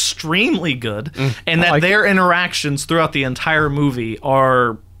extremely good, and that like their interactions throughout the entire movie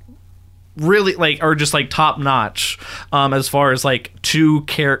are really are just like top notch as far as like two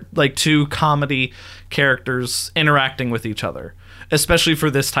comedy characters interacting with each other, especially for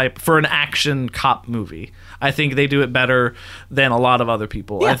an action cop movie. I think they do it better than a lot of other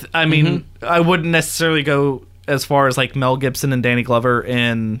people. Yeah. I mean, I wouldn't necessarily go as far as like Mel Gibson and Danny Glover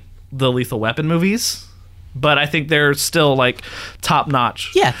in the Lethal Weapon movies, but I think they're still like top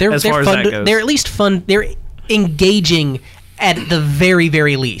notch. yeah, they're far as fun. that goes. They're at least fun. They're engaging at the very,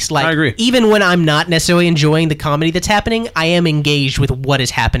 very least. Like, I agree. even when I'm not necessarily enjoying the comedy that's happening, I am engaged with what is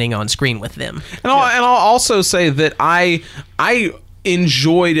happening on screen with them. And I'll also say that I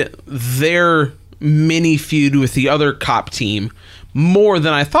enjoyed their mini feud with the other cop team more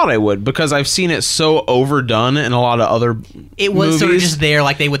than I thought I would, because I've seen it so overdone in a lot of other It was sort of movies. just there,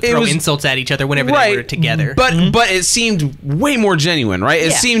 like they would throw was- insults at each other whenever they were together. But it seemed way more genuine, right?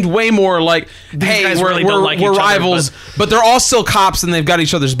 It Yeah. seemed way more like, hey, guys we're really don't like we're each other, rivals, but they're all still cops and they've got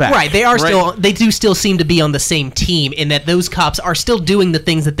each other's back. Right, they do still seem to be on the same team in that those cops are still doing the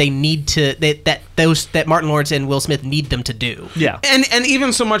things that they need to that Martin Lawrence and Will Smith need them to do. Yeah. And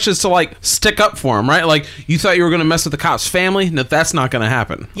even so much as to like stick up for him, right? Like you thought you were going to mess with the cop's family, no, that's not going to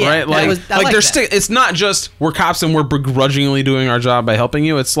happen, Yeah, right? that Like, was- I like they're that. it's not just we're cops and we're begrudgingly doing our job by helping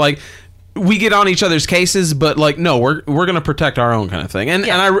you. It's like we get on each other's cases, but like no, we're going to protect our own kind of thing. And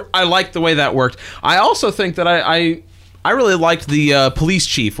Yeah. and I like the way that worked. I also think that I really liked the police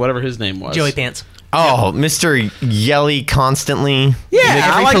chief, whatever his name was, Joey Pants. Oh, Mr. Yelly constantly. Yeah, Every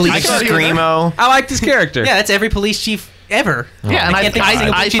I liked police Like his chief- character. Screamo. I liked his character. Yeah, that's every police chief ever. Yeah, and can't think of a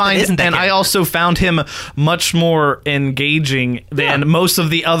single I movie that find, isn't that and I character. also found him much more engaging than most of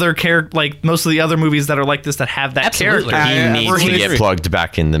the other most of the other movies that are like this that have that Absolutely. character. He needs to get plugged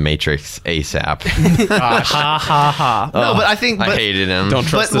back in the Matrix ASAP. Ha ha ha. No, but I think I hated him. Don't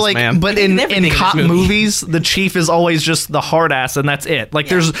trust this man. But He in did everything in cop this movie. movies, the chief is always just the hard ass, and that's it. Like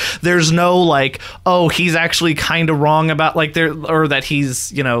there's no like, oh, he's actually kind of wrong about like or that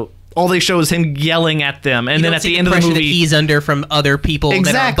he's all they show is him yelling at them, and You then don't at see the end of the pressure movie, that he's under from other people that are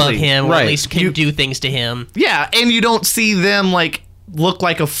Exactly. above him, or Right. at least can do things to him. yeah, and you don't see them like look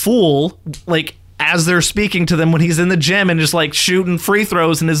like a fool like as they're speaking to them when he's in the gym and just like shooting free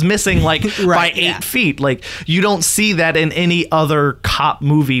throws and is missing like Right, by 8 yeah. feet. Like you don't see that in any other cop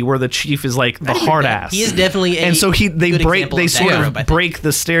movie where the chief is like the hard ass. He is definitely a and so they good example they of that sort trope, I of think. break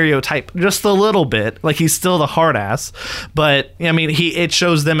the stereotype just a little bit. Like he's still the hard ass, but I mean it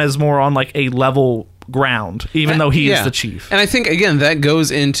shows them as more on like a level ground, even though he is the chief. And I think again that goes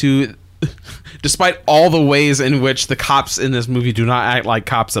into, despite all the ways in which the cops in this movie do not act like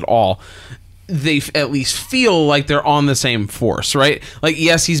cops at all, they at least feel like they're on the same force, right? Like,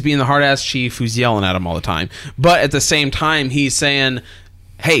 yes, he's being the hard-ass chief who's yelling at him all the time, but at the same time, he's saying,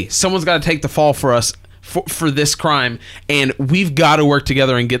 hey, someone's got to take the fall for us for this crime, and we've got to work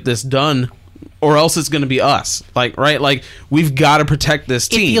together and get this done, or else it's going to be us. Like, right? Like, we've got to protect this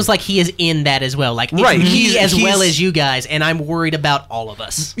It team. feels like he is in that as well. Like, it's Right, me he's- as well he's- as you guys, and I'm worried about all of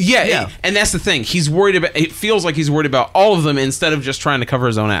us. Yeah, and that's the thing. He's worried about. It feels like he's worried about all of them instead of just trying to cover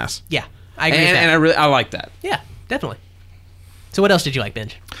his own ass. Yeah, I agree with And that. I like that. Yeah, definitely. So what else did you like,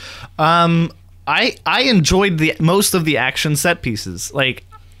 Benj? I enjoyed most of the action set pieces. Like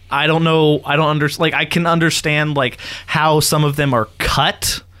I don't understand. Like I can understand like how some of them are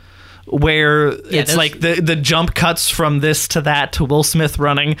cut, where it's those- like the jump cuts from this to that to Will Smith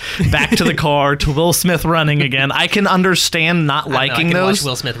running back to the car to Will Smith running again. I can understand not I don't know, liking I can those. watch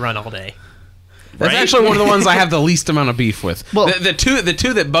Will Smith run all day. That's Right? actually one of the ones I have the least amount of beef with. Well- the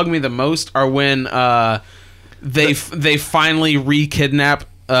two that bug me the most are when they finally re-kidnap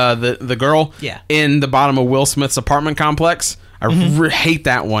the girl Yeah. in the bottom of Will Smith's apartment complex. I hate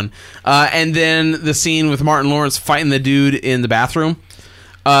that one. And then the scene with Martin Lawrence fighting the dude in the bathroom.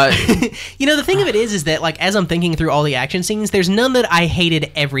 You know, the thing of it is that, like, as I'm thinking through all the action scenes, there's none that I hated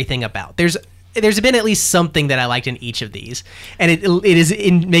everything about. There's been at least something that I liked in each of these, and it is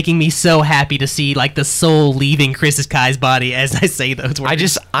making me so happy to see like the soul leaving Chris Kai's body as I say those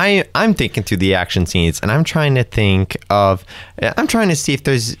words. I'm thinking through the action scenes, and I'm trying to see if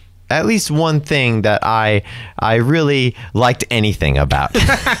there's at least one thing that I really liked anything about.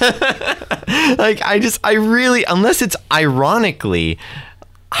 Like I really, unless it's ironically,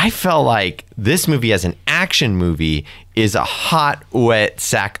 I felt like this movie as an action movie is a hot, wet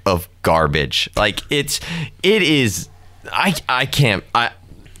sack of garbage. Like it is. I can't.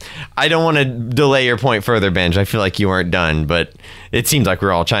 I don't want to delay your point further, Benj. I feel like you weren't done, but it seems like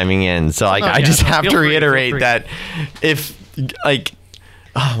we're all chiming in. So I just have to reiterate that if like.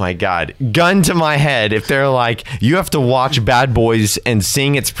 Oh my God. Gun to my head. If they're like, you have to watch Bad Boys and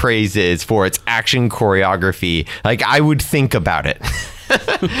sing its praises for its action choreography, like I would think about it.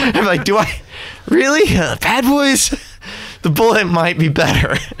 I'm like, do I really? Bad Boys? The bullet might be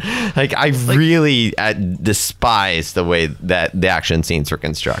better. Like I really despise the way that the action scenes were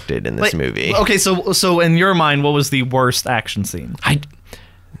constructed in this movie. Okay, so in your mind, what was the worst action scene?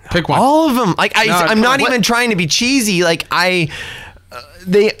 Pick one. All of them. Like I'm not what- even trying to be cheesy. Like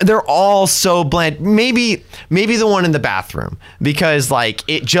they're all so bland. Maybe the one in the bathroom, because like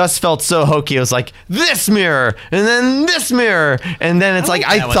it just felt so hokey. It was like this mirror and then this mirror, and then it's I like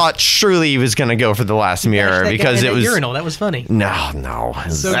like I that one. thought surely he was gonna go for the last mirror That guy because in it that was urinal. That was funny. no.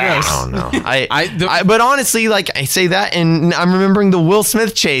 So I gross. don't know. But honestly, like I say that, and I'm remembering the Will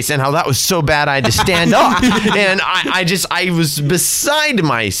Smith chase and how that was so bad I had to stand up, and I was beside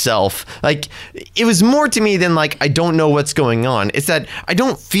myself. Like it was more to me than like I don't know what's going on. It's that I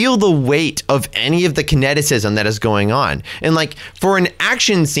don't feel the weight of any of the kineticism that is going on, and like for an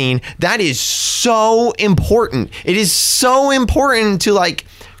action scene, that is so important. It is so important to like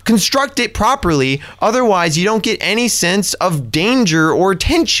construct it properly, otherwise you don't get any sense of danger or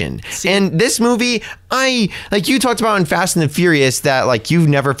tension. And this movie, like you talked about in Fast and the Furious, that like you've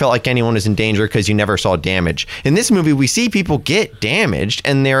never felt like anyone was in danger because you never saw damage. In this movie, we see people get damaged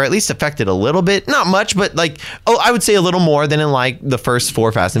and they're at least affected a little bit, not much, but like I would say a little more than in like the first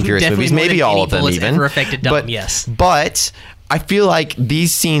 4 Fast and Furious Definitely movies, more maybe than all any of them bullets even. ever affected Dom, yes. But I feel like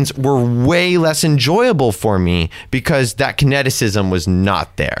these scenes were way less enjoyable for me because that kineticism was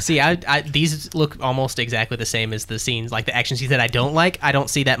not there. See, these look almost exactly the same as the scenes, like the action scenes that I don't like. I don't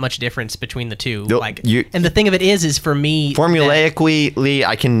see that much difference between the two. And the thing of it is for me, formulaically,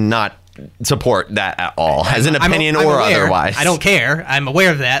 I cannot support that at all as an opinion or otherwise. I don't care. I'm aware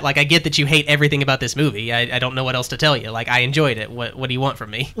of that. Like, I get that you hate everything about this movie. I don't know what else to tell you. Like, I enjoyed it. What do you want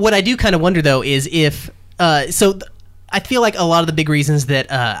from me? What I do kind of wonder though is if I feel like a lot of the big reasons that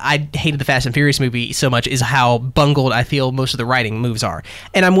I hated the Fast and Furious movie so much is how bungled I feel most of the writing moves are.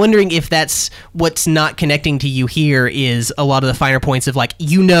 And I'm wondering if that's what's not connecting to you here is a lot of the finer points of like,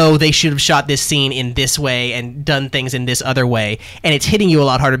 they should have shot this scene in this way and done things in this other way. And it's hitting you a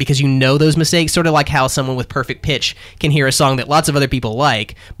lot harder because you know those mistakes, sort of like how someone with perfect pitch can hear a song that lots of other people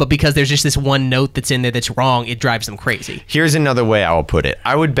like, but because there's just this one note that's in there that's wrong, it drives them crazy. Here's another way I will put it.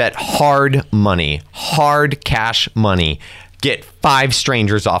 I would bet hard cash money, get 5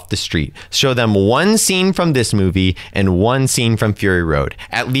 strangers off the street, show them one scene from this movie and one scene from Fury Road.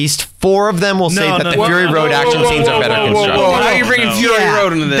 At least 4 of them will say that the Fury Road action scenes are better constructed. How are you bringing Fury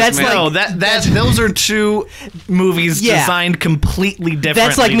Road into this, man? Those are 2 movies designed completely differently.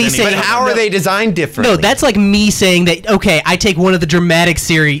 That's like me saying, but how are they designed differently? No, that's like me saying that, okay, I take one of the dramatic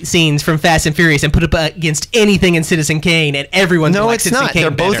scenes from Fast and Furious and put it up against anything in Citizen Kane, and everyone's no, like it's Citizen not. Kane They're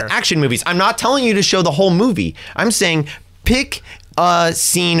both better. action movies. I'm not telling you to show the whole movie. I'm saying pick a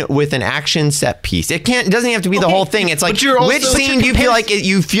scene with an action set piece. It doesn't have to be the whole thing. It's like, which scene do you feel like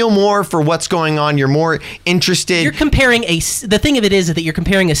you feel more for what's going on? You're more interested. You're comparing the thing of it is that you're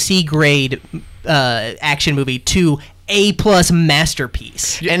comparing a C grade action movie to A+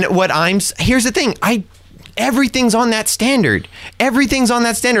 masterpiece. And here's the thing. Everything's on that standard.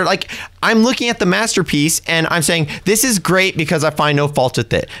 Like, I'm looking at the masterpiece and I'm saying, this is great because I find no fault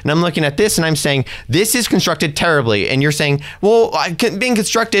with it. And I'm looking at this and I'm saying, this is constructed terribly. And you're saying, well, being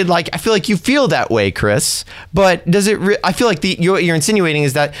constructed, like, I feel like you feel that way, Chris. But does it, I feel like you're insinuating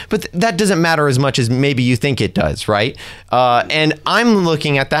is that, but that doesn't matter as much as maybe you think it does, right? And I'm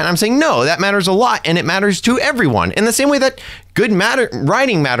looking at that and I'm saying, no, that matters a lot. And it matters to everyone. In the same way that good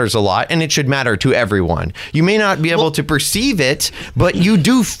writing matters a lot, and it should matter to everyone. You may not be able to perceive it, but you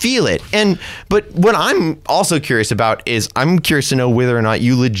do feel it. But what I'm also curious about is I'm curious to know whether or not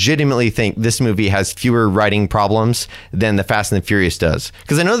you legitimately think this movie has fewer writing problems than the Fast and the Furious does.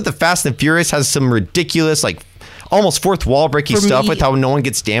 Because I know that the Fast and the Furious has some ridiculous, like, almost fourth wall breaking stuff with how no one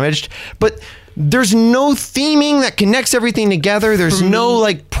gets damaged, but there's no theming that connects everything together. There's no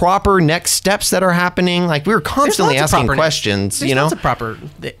like proper next steps that are happening. Like, we were constantly asking questions. There's lots of proper.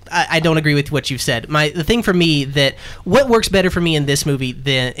 I don't agree with what you've said. The thing for me that what works better for me in this movie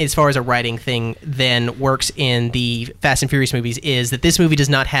than as far as a writing thing than works in the Fast and Furious movies is that this movie does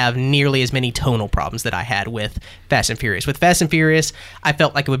not have nearly as many tonal problems that I had with Fast and Furious. With Fast and Furious, I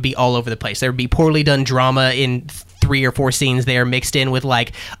felt like it would be all over the place. There would be poorly done drama in 3 or 4 scenes there mixed in with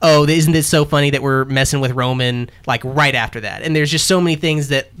like, oh, isn't this so funny that we're messing with Roman, like right after that. And there's just so many things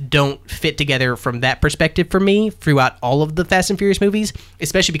that don't fit together from that perspective for me throughout all of the Fast and Furious movies,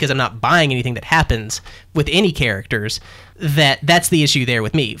 especially because I'm not buying anything that happens with any characters. That's the issue there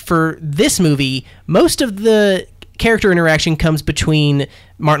with me. For this movie, most of the character interaction comes between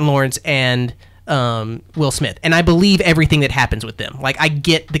Martin Lawrence and Will Smith, and I believe everything that happens with them. Like, I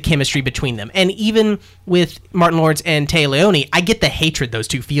get the chemistry between them, and even with Martin Lawrence and Taya Leone, I get the hatred those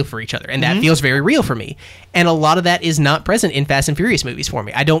two feel for each other, and that feels very real for me. And a lot of that is not present in Fast and Furious movies for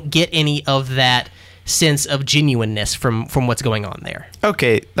me. I don't get any of that sense of genuineness from what's going on there.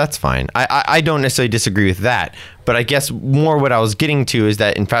 Okay, that's fine. I don't necessarily disagree with that, but I guess more what I was getting to is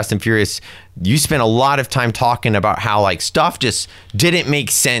that in Fast and Furious, you spent a lot of time talking about how like stuff just didn't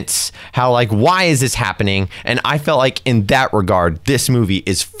make sense, how like, why is this happening? And I felt like in that regard, this movie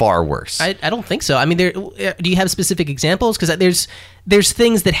is far worse. I don't think so. I mean, do you have specific examples? Because there's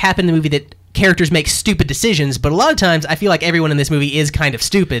things that happen in the movie that characters make stupid decisions, but a lot of times I feel like everyone in this movie is kind of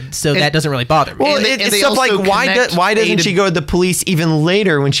stupid, so that doesn't really bother me. Well, it's stuff like why doesn't she go to the police even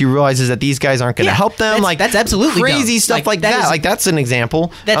later when she realizes that these guys aren't going to help them? That's absolutely crazy dumb. stuff like that. Like, that's an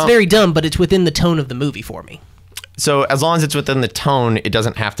example. That's very dumb, but it's within the tone of the movie for me. So as long as it's within the tone, it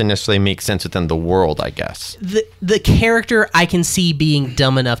doesn't have to necessarily make sense within the world, I guess. The character, I can see being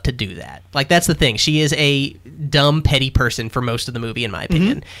dumb enough to do that. Like, that's the thing. She is a dumb, petty person for most of the movie, in my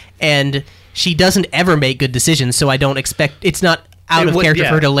opinion. And she doesn't ever make good decisions, so I don't expect... out of character yeah.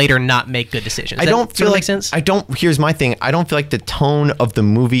 for her to later not make good decisions. I don't feel that like make sense. Here's my thing. I don't feel like the tone of the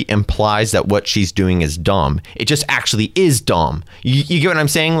movie implies that what she's doing is dumb. It just actually is dumb. You get what I'm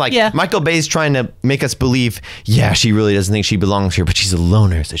saying? Like, Yeah. Michael Bay's trying to make us believe, yeah, she really doesn't think she belongs here, but she's a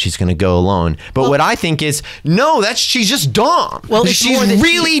loner, so she's going to go alone. But what I think is, no, she's just dumb. Well, it's she's more that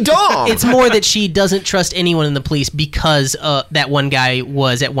really dumb. It's more that she doesn't trust anyone in the police because that one guy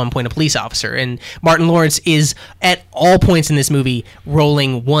was at one point a police officer, and Martin Lawrence is at all points in this movie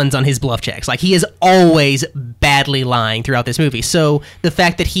rolling ones on his bluff checks. Like, he is always badly lying throughout this movie. So the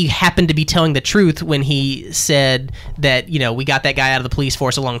fact that he happened to be telling the truth when he said that, we got that guy out of the police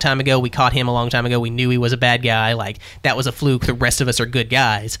force a long time ago, we caught him a long time ago, we knew he was a bad guy, like, that was a fluke, the rest of us are good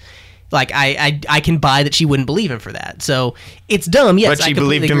guys. Like, I can buy that she wouldn't believe him for that. So it's dumb, yes. But she I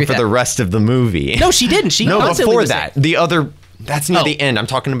completely believed agree him for with the that. rest of the movie. No, she didn't. She No, constantly before was that. saying- The other... That's near the end. I'm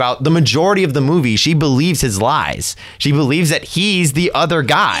talking about the majority of the movie. She believes his lies. She believes that he's the other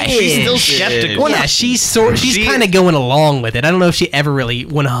guy. She's still Ish. skeptical. Yeah, she's kind of going along with it. I don't know if she ever really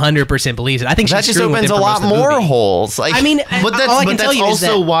 100% believes it. I think That she's just screwing with opens him a for lot most of the more movie. holes. Like, I mean, But all I can that's tell you is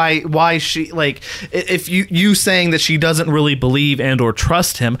also that why she, like, if you saying that she doesn't really believe and or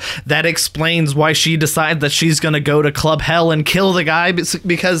trust him, that explains why she decides that she's going to go to Club Hell and kill the guy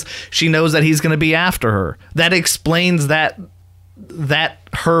because she knows that he's going to be after her. That explains that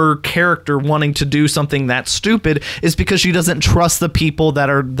her character wanting to do something that stupid is because she doesn't trust the people that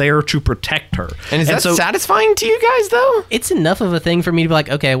are there to protect her. and is that satisfying to you guys, though? it's enough of a thing for me to be like,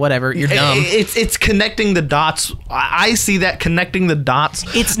 okay, whatever, you're dumb. It's connecting the dots. I see that connecting the dots.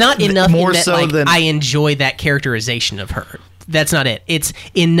 It's not enough more in that, so like, than I enjoy that characterization of her. That's not it. It's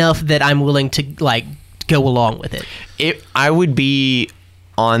enough that I'm willing to, like, go along with it. I would be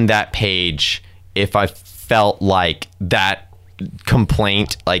on that page if I felt like that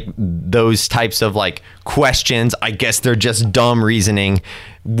complaint, like those types of like questions, I guess they're just dumb reasoning,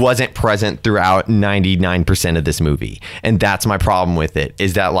 wasn't present throughout 99% of this movie. And that's my problem with it,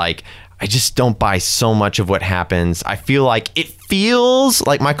 is that, like, I just don't buy so much of what happens. I feel like it feels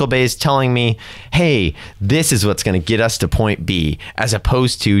like Michael Bay is telling me, hey, this is what's going to get us to point B, as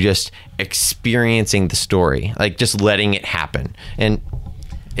opposed to just experiencing the story, like just letting it happen. And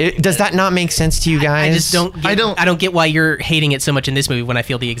does that not make sense to you guys? I just don't. I don't get why you're hating it so much in this movie when I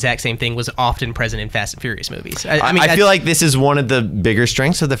feel the exact same thing was often present in Fast and Furious movies. I mean, I feel like this is one of the bigger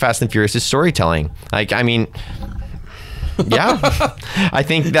strengths of the Fast and Furious is storytelling. Like, I mean, yeah, I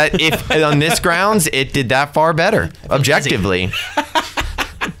think that if on this grounds it did that far better objectively.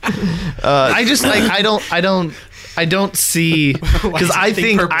 I just like I don't see, because I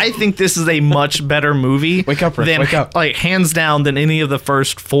think this is a much better movie. Wake up, Rick, than, wake up. Like, hands down, than any of the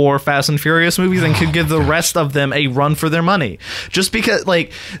first 4 Fast and Furious movies, and could give the rest of them a run for their money. Just because,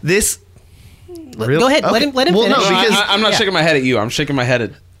 like, this. Go ahead. Okay. Let him Well, no, finish. because I'm not shaking my head at you. I'm shaking my head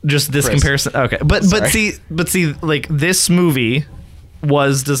at just this Chris. comparison. Okay, but see, like, this movie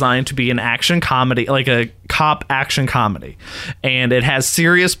was designed to be an action comedy, like a cop action comedy, and it has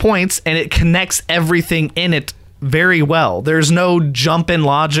serious points, and it connects everything in it very well. There's no jump in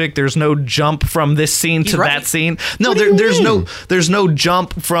logic. There's no jump from this scene to right. that scene. No, there's no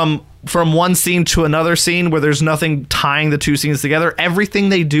jump from one scene to another scene where there's nothing tying the two scenes together. Everything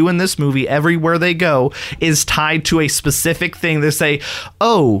they do in this movie, everywhere they go, is tied to a specific thing. They say,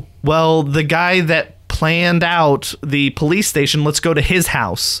 oh, well, the guy that planned out the police station, let's go to his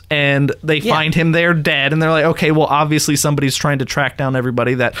house, and they find him there dead, and they're like, okay, well, obviously somebody's trying to track down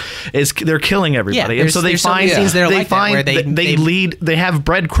everybody they're killing everybody. Yeah, and so they there's so find many scenes that are they like that, find where they have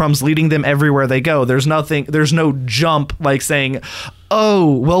breadcrumbs leading them everywhere they go. There's no jump like saying,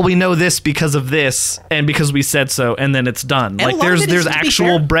 oh, well, we know this because of this and because we said so, and then it's done. And Like, a lot of there's it is, to be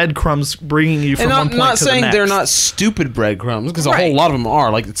actual fair. breadcrumbs bringing you from And one I'm point not to the saying next. they're not stupid breadcrumbs, because a Right. whole lot of them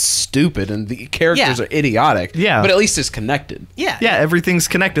are. Like, it's stupid, and the characters Yeah. are idiotic. Yeah. But at least it's connected. Yeah. Yeah, everything's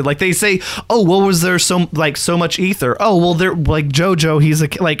connected. Like, they say, oh, well, was there so much ether? Oh, well, they're like JoJo. He's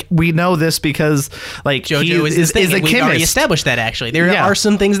like, we know this because, like, JoJo he is this thing. a and we've already chemist. established that, actually. There Yeah. are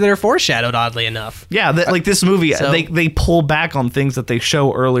some things that are foreshadowed, oddly enough. Yeah, like this movie, So- they pull back on things that they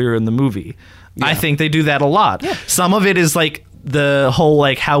show earlier in the movie. I think they do that a lot. Yeah. Some of it is like the whole,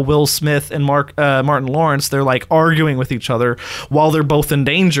 like, how Will Smith and Martin Lawrence, they're like arguing with each other while they're both in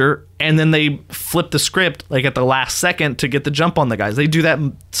danger, and then they flip the script like at the last second to get the jump on the guys. They do that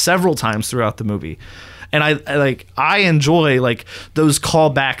several times throughout the movie. And I enjoy, like, those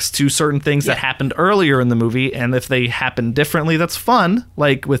callbacks to certain things that happened earlier in the movie, and if they happen differently, that's fun.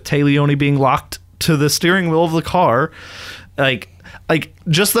 Like with Tay Leone being locked to the steering wheel of the car, like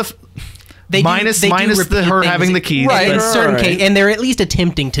just the minus they do her repeat having things the keys. Right. in certain right. cases, and they're at least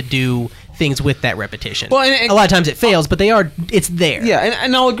attempting to do things with that repetition. Well, and a lot of times it fails, but it's there. Yeah,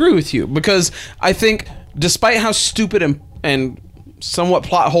 and I'll agree with you, because I think despite how stupid and somewhat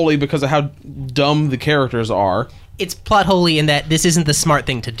plot holy because of how dumb the characters are, it's plot holy in that this isn't the smart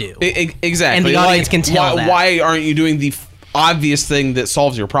thing to do. Exactly. And the audience can tell that. Why aren't you doing the obvious thing that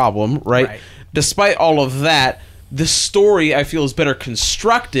solves your problem, right? Despite all of that, the story, I feel, is better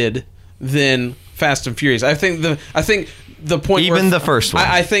constructed than Fast and Furious. I think the point the first one.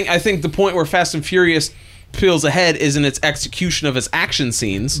 I think the point where Fast and Furious peels ahead is in its execution of its action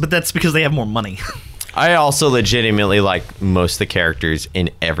scenes. But that's because they have more money. I also legitimately like most of the characters in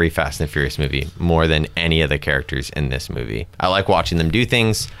every Fast and Furious movie more than any of the characters in this movie. I like watching them do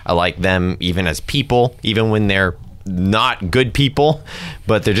things. I like them even as people, even when they're not good people,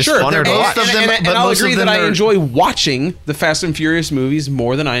 but they're just funner to watch. And I'll agree that I enjoy watching the Fast and Furious movies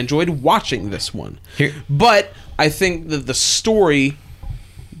more than I enjoyed watching this one. But I think that the story,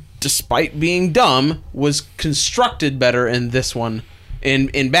 despite being dumb, was constructed better in this one,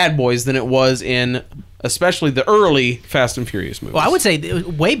 in Bad Boys, than it was in especially the early Fast and Furious movies. Well, I would say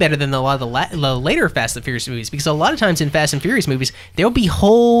way better than a lot of the later Fast and Furious movies, because a lot of times in Fast and Furious movies, there'll be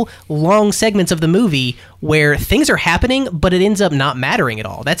whole long segments of the movie where things are happening, but it ends up not mattering at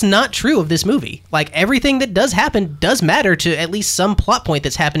all. That's not true of this movie. Like, everything that does happen does matter to at least some plot point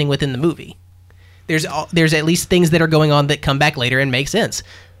that's happening within the movie. There's at least things that are going on that come back later and make sense.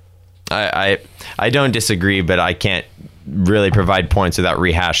 I don't disagree, but I can't really provide points without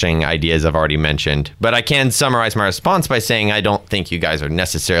rehashing ideas I've already mentioned. But I can summarize my response by saying I don't think you guys are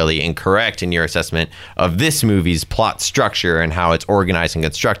necessarily incorrect in your assessment of this movie's plot structure and how it's organized and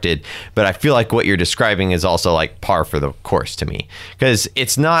constructed. But I feel like what you're describing is also like par for the course to me, because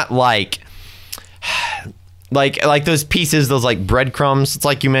it's not like those pieces, those like breadcrumbs. It's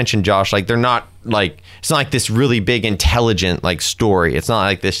like you mentioned, Josh, like they're not like, it's not like this really big intelligent like story. It's not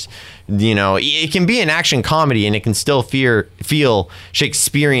like this, you know, it can be an action comedy and it can still feel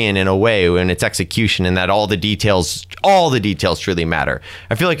Shakespearean in a way in its execution, and that all the details truly matter.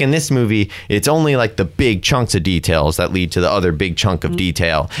 I feel like in this movie, it's only like the big chunks of details that lead to the other big chunk of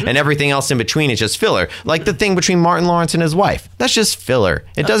detail, and everything else in between is just filler. Like the thing between Martin Lawrence and his wife, that's just filler.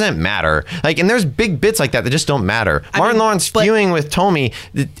 It doesn't matter. Like, and there's big bits like that just don't matter. Martin Lawrence feuding with Tommy,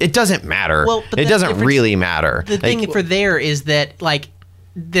 it doesn't matter. Well, it doesn't really matter. The thing for there is that like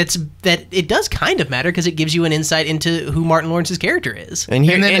that it does kind of matter, because it gives you an insight into who Martin Lawrence's character is. And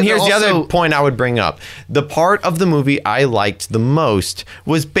here's the other point I would bring up. The part of the movie I liked the most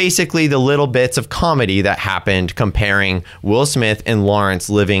was basically the little bits of comedy that happened comparing Will Smith and Lawrence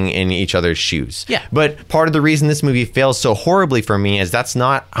living in each other's shoes. Yeah. But part of the reason this movie fails so horribly for me is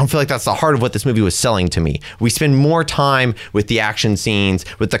I don't feel like that's the heart of what this movie was selling to me. We spend more time with the action scenes,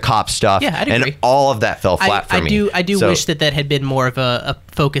 with the cop stuff, I'd agree. And all of that fell flat for me. I do wish that had been more of a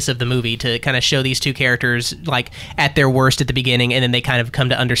focus of the movie, to kind of show these two characters like at their worst at the beginning, and then they kind of come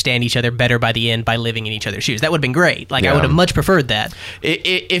to understand each other better by the end by living in each other's shoes. That would have been great. Like, I would have much preferred that.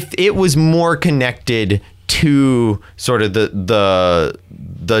 If it was more connected to sort of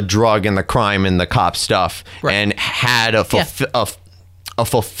the drug and the crime and the cop stuff, right, and had a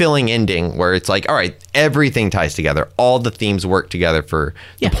fulfilling ending where it's like, all right, everything ties together, all the themes work together for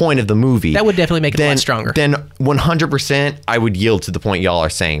the point of the movie, that would definitely make it a lot stronger. Then 100% I would yield to the point y'all are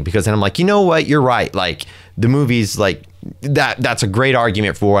saying, because then I'm like, you know what, you're right, like the movie's like that's a great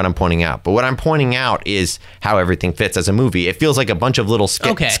argument for what I'm pointing out. But what I'm pointing out is how everything fits as a movie. It feels like a bunch of little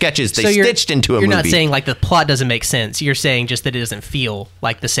sketches they stitched into a movie. You're not saying like the plot doesn't make sense. You're saying just that it doesn't feel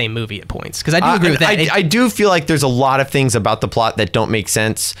like the same movie at points. Because I do agree with that. I do feel like there's a lot of things about the plot that don't make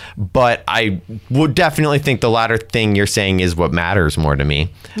sense, but I would definitely think the latter thing you're saying is what matters more to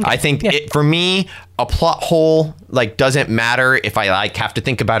me. Okay. I think for me, a plot hole like doesn't matter if I like have to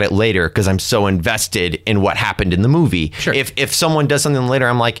think about it later, because I'm so invested in what happened in the movie. Sure. If someone does something later,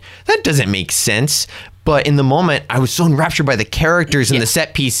 I'm like, that doesn't make sense. But in the moment, I was so enraptured by the characters and the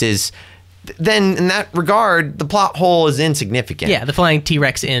set pieces. Then in that regard, the plot hole is insignificant. Yeah, the flying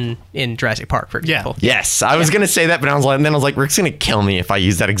T-Rex in Jurassic Park, for example. Yeah. Yes, I was going to say that, but I was like, Rick's going to kill me if I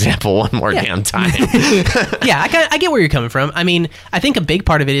use that example one more damn time. Yeah, I get where you're coming from. I mean, I think a big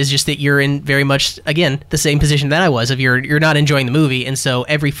part of it is just that you're in very much, again, the same position that I was, of you're not enjoying the movie, and so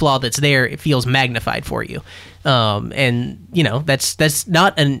every flaw that's there, it feels magnified for you. And, you know, that's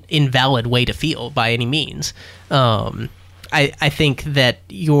not an invalid way to feel by any means. I think that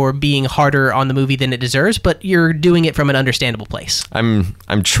you're being harder on the movie than it deserves, but you're doing it from an understandable place. I'm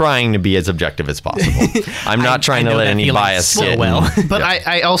trying to be as objective as possible. I'm not trying to let any bias get well. But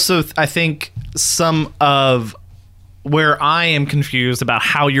I also think some of where I am confused about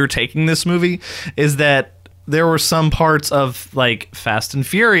how you're taking this movie is that there were some parts of like Fast and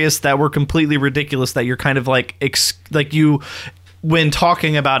Furious that were completely ridiculous that you're kind of like you, when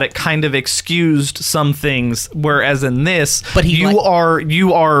talking about it, kind of excused some things, whereas in this, but you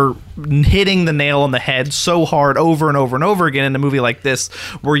are hitting the nail on the head so hard over and over and over again in a movie like this,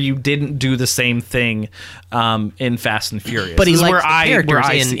 where you didn't do the same thing in Fast and Furious. But he likes where the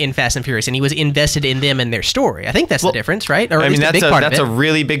characters in Fast and Furious, and he was invested in them and their story. I think that's the difference, right? Or I mean, that's a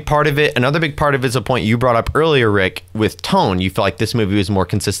really big part of it. Another big part of it is a point you brought up earlier, Rick, with tone. You feel like this movie was more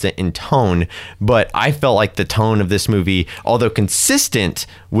consistent in tone, but I felt like the tone of this movie, although consistent,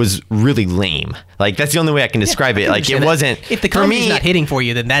 was really lame. Like, that's the only way I can describe it. Like, it wasn't. If the comedy's not hitting for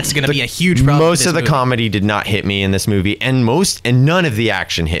you, then that's going to be a huge problem. Most of the comedy did not hit me in this movie, and none of the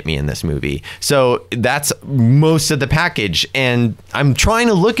action hit me in this movie. So that's most of the package, and I'm trying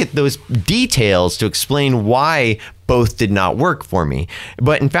to look at those details to explain why both did not work for me.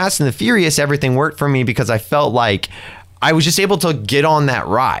 But in Fast and the Furious, everything worked for me because I felt like I was just able to get on that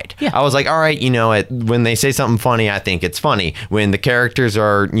ride. Yeah. I was like, all right, when they say something funny, I think it's funny. When the characters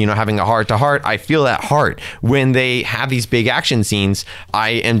are, having a heart-to-heart, I feel that heart. When they have these big action scenes, I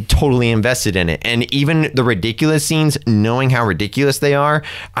am totally invested in it. And even the ridiculous scenes, knowing how ridiculous they are,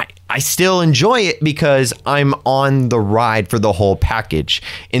 I still enjoy it because I'm on the ride for the whole package.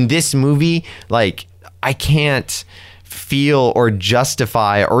 In this movie, like, I can't feel or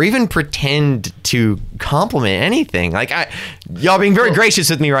justify or even pretend to compliment anything. Like, y'all being very gracious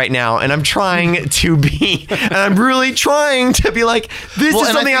with me right now, and I'm trying to be, and I'm really trying to be like, this is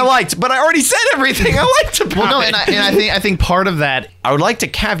something I liked, but I already said everything I liked about it. Well, no, and I think part of that, I would like to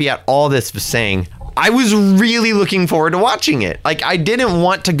caveat all this with saying, I was really looking forward to watching it. Like, I didn't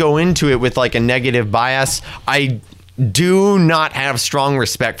want to go into it with like a negative bias. I do not have strong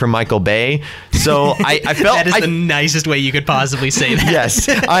respect for Michael Bay, so I felt that is the nicest way you could possibly say that. Yes,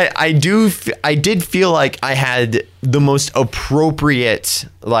 I did feel like I had the most appropriate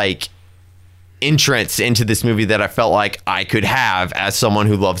entrance into this movie that I felt like I could have as someone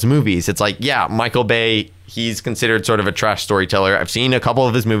who loves movies. It's like, yeah, Michael Bay, he's considered sort of a trash storyteller. I've seen a couple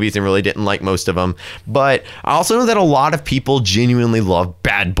of his movies and really didn't like most of them. But I also know that a lot of people genuinely love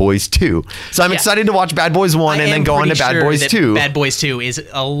Bad Boys 2. So I'm excited to watch Bad Boys 1 and then go on to Bad Boys 2. Bad Boys 2 is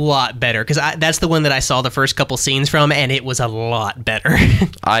a lot better because that's the one that I saw the first couple scenes from, and it was a lot better.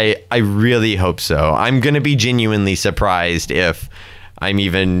 I really hope so. I'm going to be genuinely surprised if I'm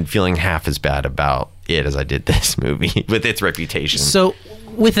even feeling half as bad about it as I did this movie with its reputation. So,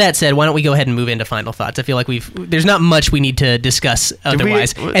 with that said, why don't we go ahead and move into final thoughts? I feel like there's not much we need to discuss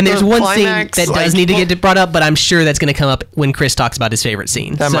otherwise. And there's one thing that does need to get brought up, but I'm sure that's going to come up when Chris talks about his favorite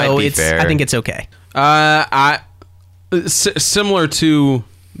scene. That might be fair. I think it's okay. Similar to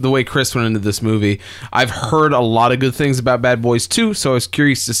the way Chris went into this movie, I've heard a lot of good things about Bad Boys 2, so I was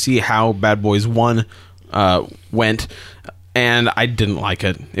curious to see how Bad Boys 1 went. And I didn't like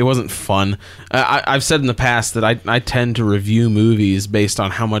it. It wasn't fun. I've said in the past that I tend to review movies based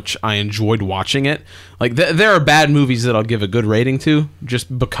on how much I enjoyed watching it. Like, there are bad movies that I'll give a good rating to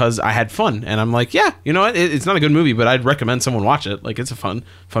just because I had fun. And I'm like, yeah, you know what? It's not a good movie, but I'd recommend someone watch it. Like, it's a fun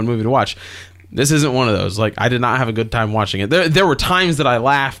movie to watch. This isn't one of those. Like, I did not have a good time watching it. There were times that I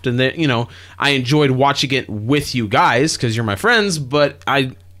laughed and that, I enjoyed watching it with you guys because you're my friends, but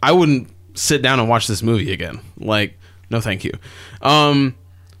I wouldn't sit down and watch this movie again. Like, no, thank you.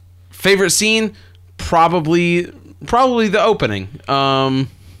 Favorite scene? Probably the opening.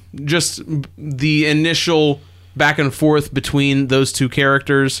 Just the initial back and forth between those two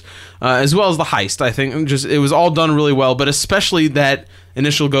characters, as well as the heist. I think it was all done really well, but especially that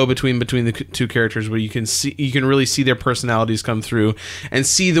initial go between the two characters where you can really see their personalities come through and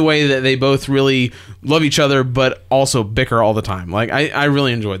see the way that they both really love each other, but also bicker all the time. Like, I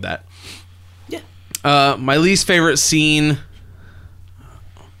really enjoyed that. My least favorite scene,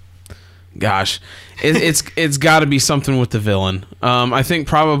 gosh, it's got to be something with the villain. I think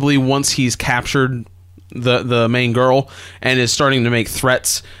probably once he's captured the main girl and is starting to make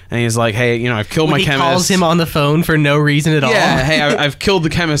threats, and he's like, "Hey, I've killed my chemist." He calls him on the phone for no reason at all. Yeah, hey, I've killed the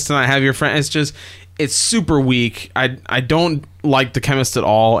chemist, and I have your friend. It's super weak. I don't like the chemist at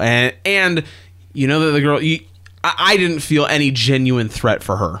all, and that the girl. I didn't feel any genuine threat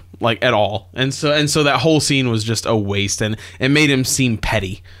for her, like, at all, and so that whole scene was just a waste, and it made him seem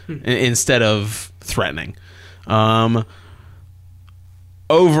petty instead of threatening.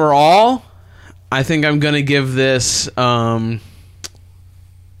 Overall, I think I'm gonna give this. Gosh,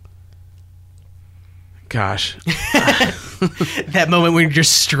 that moment when you're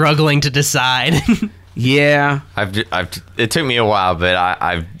just struggling to decide. Yeah, it took me a while, but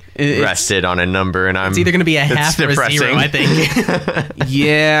I've rested on a number, and it's either going to be a half or a zero, I think.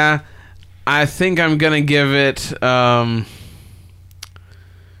 Yeah, I think I'm gonna give it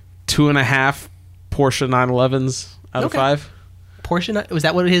 2.5 Porsche 911s out of 5. Porsche? Was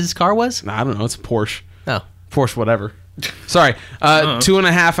that what his car was? I don't know. It's a Porsche. Oh. Porsche whatever. Sorry.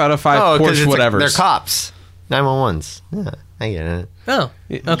 2.5 out of 5 Porsche whatevers. They're cops. 911s. Yeah, I get it. Oh,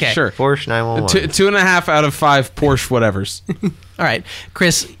 okay. Sure. Porsche 911. 2.5 out of 5 Porsche whatevers. All right.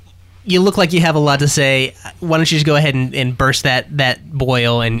 Chris, you look like you have a lot to say. Why don't you just go ahead and burst that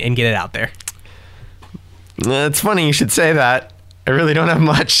boil and get it out there? It's funny you should say that. I really don't have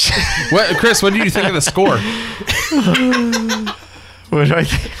much. Chris, what did you think of the score? What do I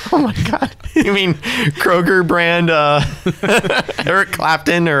think? Oh my god! You mean Kroger brand Eric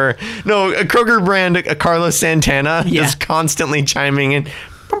Clapton or no Kroger brand Carlos Santana just constantly chiming in.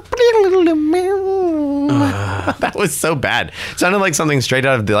 That was so bad. It sounded like something straight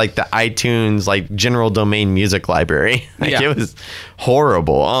out of the iTunes general domain music library. It was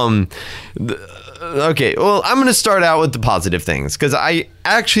horrible. Okay, well, I'm going to start out with the positive things because I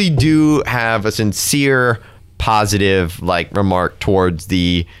actually do have a sincere positive remark towards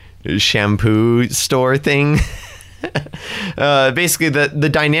the shampoo store thing. Basically the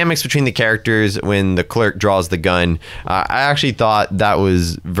dynamics between the characters when the clerk draws the gun, I actually thought that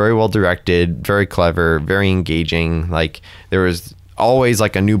was very well directed, very clever, very engaging. There was always a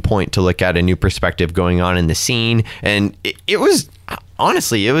new point to look at, a new perspective going on in the scene, and it was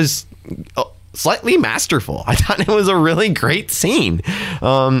honestly slightly masterful. I thought it was a really great scene,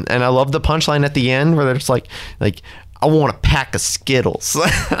 and I love the punchline at the end where they're just like I want a pack of Skittles.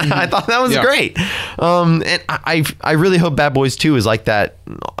 I thought that was great. And I really hope Bad Boys 2 is like that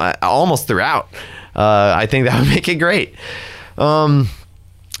almost throughout. I think that would make it great. I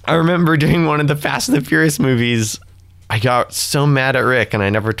remember during one of the Fast and the Furious movies, I got so mad at Rick, and I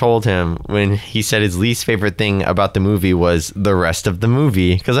never told him when he said his least favorite thing about the movie was the rest of the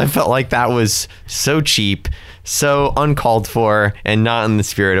movie, because I felt like that was so cheap, so uncalled for, and not in the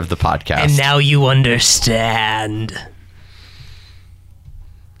spirit of the podcast. And now you understand.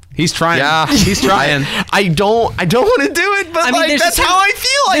 He's trying. Yeah, he's trying. I don't want to do it, but that's how I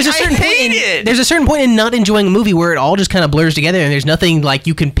feel. I hate it. There's a certain point in not enjoying a movie where it all just kind of blurs together, and there's nothing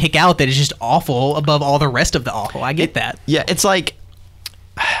you can pick out that is just awful above all the rest of the awful. I get that. Yeah, it's I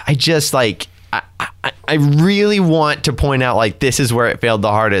just I really want to point out this is where it failed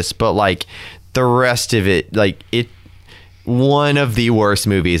the hardest, but the rest of it, it. One of the worst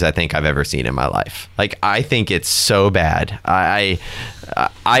movies I think I've ever seen in my life. I think it's so bad.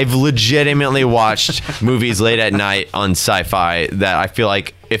 I've legitimately watched movies late at night on Sci-Fi that I feel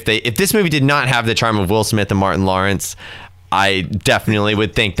like if this movie did not have the charm of Will Smith and Martin Lawrence, I definitely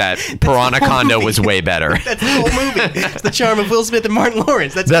would think that Piranaconda was way better. That's the whole movie. It's the charm of Will Smith and Martin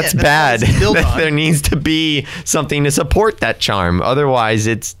Lawrence. That's bad. There needs to be something to support that charm. Otherwise,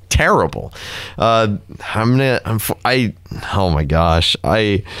 it's terrible. Oh my gosh.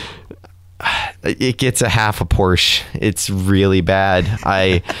 It gets a half a Porsche. It's really bad.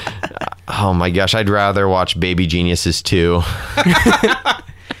 Oh my gosh. I'd rather watch Baby Geniuses 2.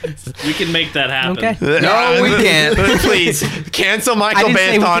 We can make that happen. Okay. No, we can't. Please cancel Michael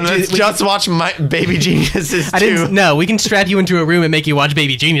Baython. Let's just watch Baby Geniuses 2. No, we can strap you into a room and make you watch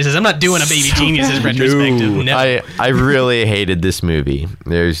Baby Geniuses. I'm not doing a Baby Geniuses retrospective. No. I really hated this movie.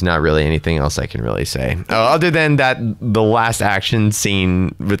 There's not really anything else I can really say. Other than that, the last action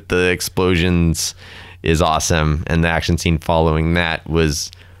scene with the explosions is awesome, and the action scene following that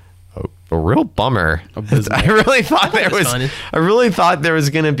was a real bummer. I really thought there was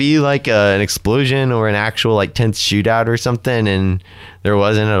gonna be an explosion or an actual tense shootout or something, and there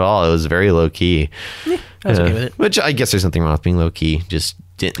wasn't at all. It was very low key. Yeah, I was okay with it. Which I guess there's nothing wrong with being low key. Just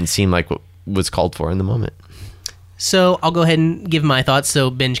didn't seem like what was called for in the moment. So I'll go ahead and give my thoughts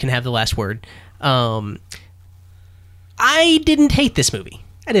so Benj can have the last word. I didn't hate this movie.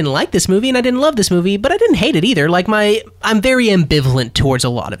 I didn't like this movie and I didn't love this movie, but I didn't hate it either. I'm very ambivalent towards a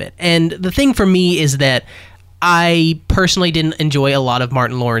lot of it. And the thing for me is that I personally didn't enjoy a lot of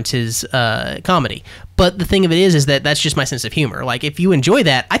Martin Lawrence's comedy. But the thing of it is that that's just my sense of humor. If you enjoy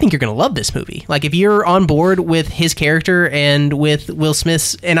that, I think you're going to love this movie. If you're on board with his character and with Will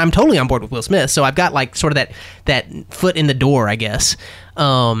Smith's, and I'm totally on board with Will Smith, so I've got sort of that foot in the door, I guess.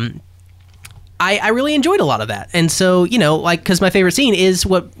 I really enjoyed a lot of that. And so, because my favorite scene is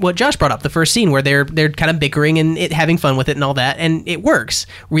what Josh brought up, the first scene where they're kind of bickering and having fun with it and all that, and it works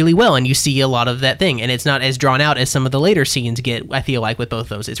really well, and you see a lot of that thing, and it's not as drawn out as some of the later scenes get, I feel like, with both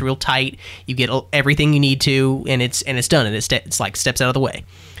those. It's real tight, you get everything you need to, and it's done, and it's steps out of the way.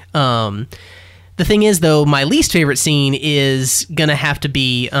 The The thing is, though, my least favorite scene is gonna have to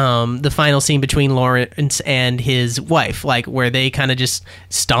be the final scene between Lawrence and his wife, like where they kind of just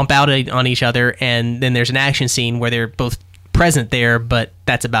stomp out on each other, and then there's an action scene where they're both present there, but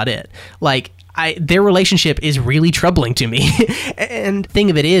that's about it. Like, their relationship is really troubling to me. And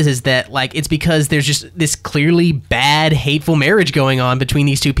thing of it is that, like, it's because there's just this clearly bad, hateful marriage going on between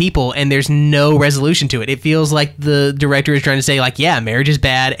these two people, and there's no resolution to it. It feels like the director is trying to say, like, yeah, marriage is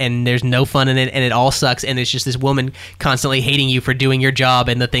bad, and there's no fun in it, and it all sucks, and it's just this woman constantly hating you for doing your job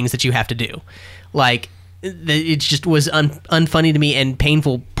and the things that you have to do. Like, it just was unfunny to me and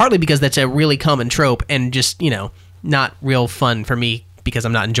painful, partly because that's a really common trope, and just, not real fun for me, because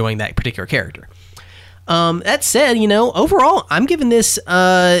I'm not enjoying that particular character. That said, overall, I'm giving this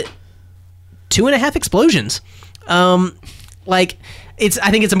 2.5 explosions. I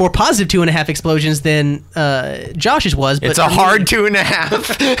think it's a more positive 2.5 explosions than Josh's was. But it's a hard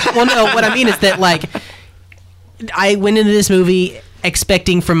 2.5. Well, no, what I mean is that, like, I went into this movie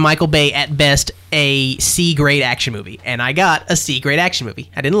expecting from Michael Bay, at best, a C-grade action movie, and I got a C-grade action movie.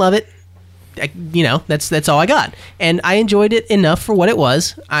 I didn't love it. That's all I got, and I enjoyed it enough for what it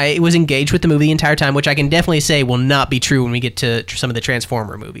was. I was engaged with the movie the entire time, which I can definitely say will not be true when we get to some of the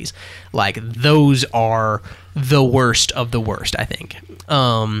Transformer movies. Like, those are the worst of the worst, I think.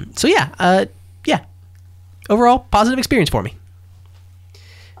 Yeah. Overall, positive experience for me.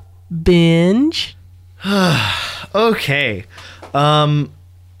 Binge. Okay.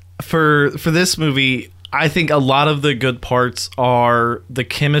 For this movie, I think a lot of the good parts are the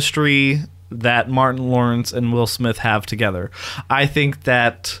chemistry that Martin Lawrence and Will Smith have together. I think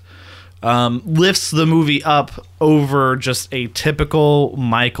that lifts the movie up over just a typical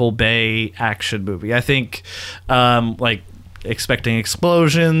Michael Bay action movie. I think like expecting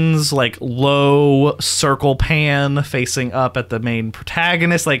explosions, like low circle pan facing up at the main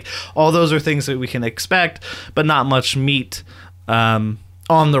protagonist, like all those are things that we can expect, but not much meat on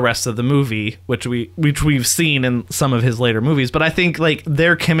the rest of the movie, which we've seen in some of his later movies. But I think, like,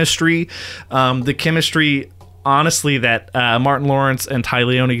 their chemistry, the chemistry, honestly, that Martin Lawrence and Ty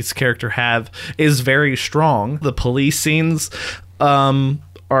Leone's character have is very strong. The police scenes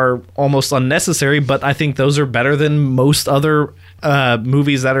are almost unnecessary, but I think those are better than most other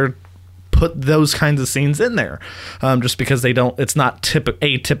movies that are put those kinds of scenes in there, just because it's not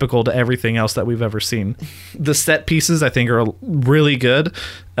atypical to everything else that we've ever seen. The set pieces, I think, are really good.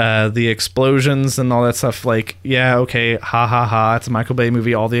 The explosions and all that stuff, like, yeah, okay, ha ha ha, it's a Michael Bay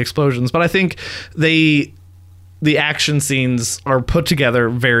movie, all the explosions, but I think the action scenes are put together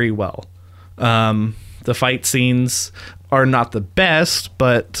very well. The fight scenes are not the best,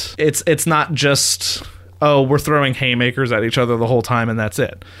 but it's not just, oh, we're throwing haymakers at each other the whole time and that's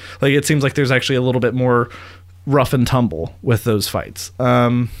it. Like, it seems like there's actually a little bit more rough and tumble with those fights.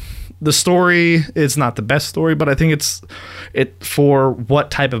 The story is not the best story, but I think it for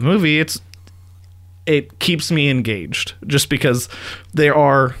what type of movie, it keeps me engaged, just because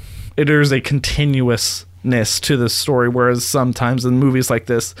there's a continuousness to the story, whereas sometimes in movies like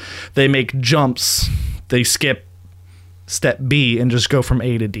this, they make jumps, they skip step B and just go from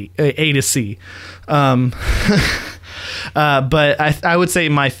A to C. But I would say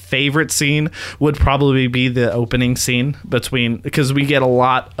my favorite scene would probably be the opening scene, because we get a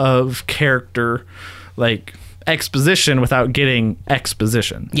lot of character, like, exposition without getting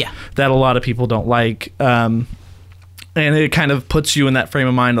exposition. Yeah. That a lot of people don't like. And it kind of puts you in that frame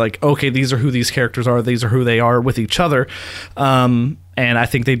of mind, like, okay, these are who these characters are, these are who they are with each other. And I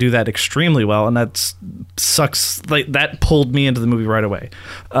think they do that extremely well, and that sucks. Like, that pulled me into the movie right away.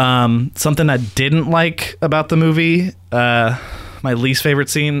 Something I didn't like about the movie, my least favorite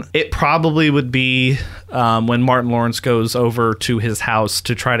scene, it probably would be when Martin Lawrence goes over to his house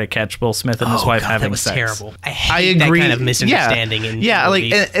to try to catch Will Smith and his wife having sex. That was terrible. I agree. That kind of misunderstanding.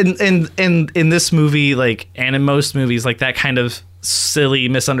 In this movie, like, and in most movies, like, that kind of silly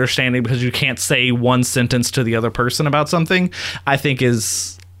misunderstanding because you can't say one sentence to the other person about something, I think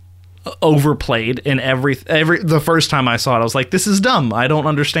is overplayed in every the first time I saw it. I was like, this is dumb. I don't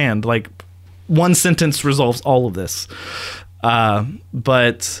understand. Like, one sentence resolves all of this.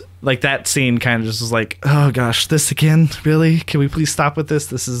 But, like, that scene kind of just was like, oh gosh, this again? Really? Can we please stop with this?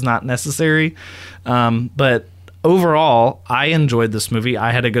 This is not necessary. But overall, I enjoyed this movie.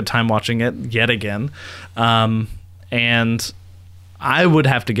 I had a good time watching it yet again. And I would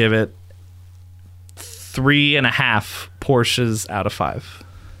have to give it 3.5 Porsches out of 5.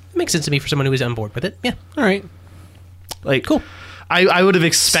 It makes sense to me for someone who was on board with it. Yeah. All right. Like, cool. I would have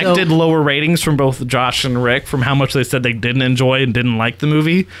expected lower ratings from both Josh and Rick from how much they said they didn't enjoy and didn't like the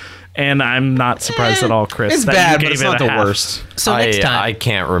movie. And I'm not surprised at all, Chris. It's that bad, you but gave it's it not a the half. worst. So next time, I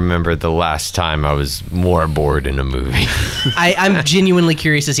can't remember the last time I was more bored in a movie. I'm genuinely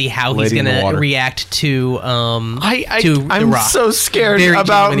curious to see how he's Lady in the going to Water. react to to The I'm Rock. so scared Very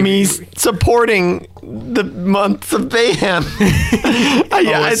about genuinely- me supporting the month of Bayhem.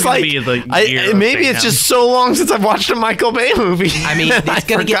 it's gonna be the year of maybe it's Bayhem. just so long since I've watched a Michael Bay movie. I mean, it's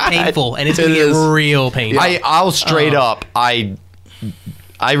going to get forgot. painful, and it's going It to get is. real painful. I'll straight up.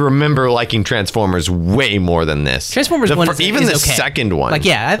 I remember liking Transformers way more than this. Transformers The 1 fir- is even the okay. second one. Like,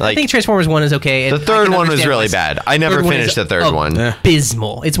 yeah, I think Transformers 1 is okay. the and I third can one was understand really why bad. I never third one finished is the third one.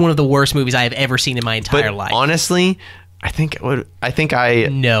 Abysmal. It's one of the worst movies I have ever seen in my entire But life. honestly, I think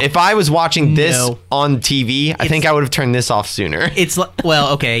No. if I was watching this No. on TV, I think I would have turned this off sooner. It's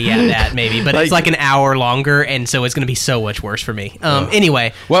well, okay, yeah, that maybe, but it's Like- like an hour longer, and so it's going to be so much worse for me.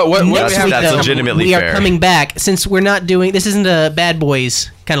 Anyway, What next we have- week, that's though, legitimately we are fair. coming back since we're not doing this. Isn't a Bad Boys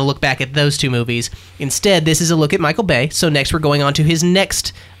kind of look back at those two movies. Instead, this is a look at Michael Bay. So next, we're going on to his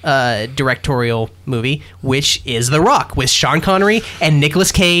next directorial movie, which is The Rock with Sean Connery and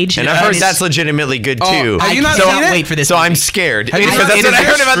Nicolas Cage. And I've heard that's legitimately good too. have I you not cannot seen it? wait for this. So movie. I'm scared Have you because not- that's it what is I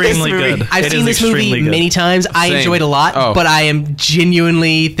heard about this extremely movie. good. I've It seen is this movie extremely good. many times. I Same. enjoyed it a lot, Oh. but I am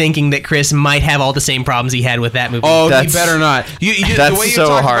genuinely thinking that Chris might have all the same problems he had with that movie. Oh, That's- you better not. You that's the way you so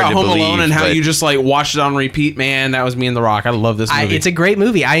talk hard about to Home believe, Alone and how but- you just like watched it on repeat. Man, that was me and The Rock. I love this movie. It's a great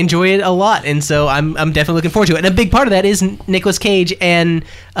movie. I enjoy it a lot, and so I'm definitely looking forward to it. And a big part of that is Nicolas Cage and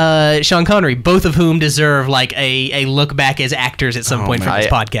Sean Connery, both of whom deserve like a look back as actors at some point for this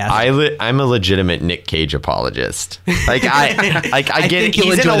podcast. I'm a legitimate Nick Cage apologist. Like I get think it. you'll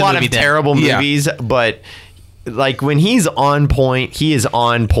He's in enjoy a the lot movie of then. terrible Yeah. movies, but like when he's on point, he is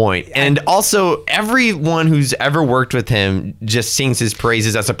on point. And also, everyone who's ever worked with him just sings his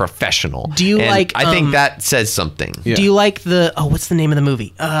praises as a professional. Do you And like, I think that says something. Yeah. Do you like the what's the name of the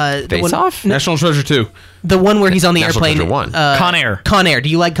movie? Face Off? National Treasure 2. The one where he's on the National airplane. Treasure 1. Con Air. Con Air. Do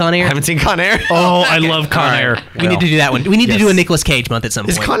you like Con Air? I haven't seen Con Air. Oh, I love Con Air. We need to do that one. We need to do a Nicolas Cage month at some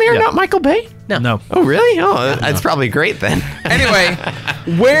Is point. Con Air not Michael Bay? No. Oh, really? Oh, that's probably great then. Anyway,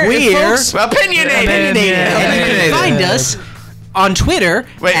 where We're- folks, Opinionated. And you can find us on Twitter.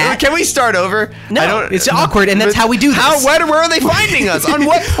 Wait, at- can we start over? No, it's awkward, and that's how we do this. Where are they finding us? On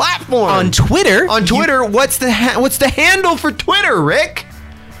what platform? on Twitter. On Twitter, what's the handle for Twitter, Rick?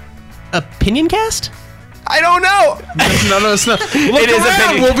 Opinioncast? I don't know. no. Look It is around,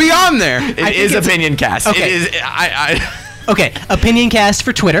 opinion. we'll be on there. It is Opinion Cast. Okay. It is. I Okay, Opinioncast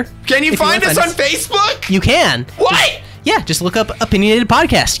for Twitter. can you If find wanna us on Facebook? You can. What? Yeah, just look up Opinionated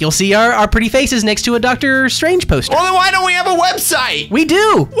Podcast. You'll see our pretty faces next to a Doctor Strange poster. Well, then why don't we have a website? We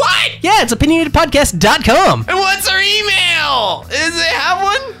do. What? Yeah, it's opinionatedpodcast.com. And what's our email? Does it have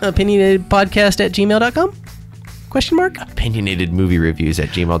one? Opinionatedpodcast@gmail.com? Question mark? Opinionated movie reviews at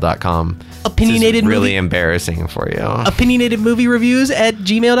gmail.com. Opinionated really movie- embarrassing for you. Opinionated movie reviews at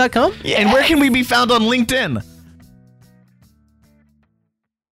gmail.com? Yeah. And where can we be found on LinkedIn?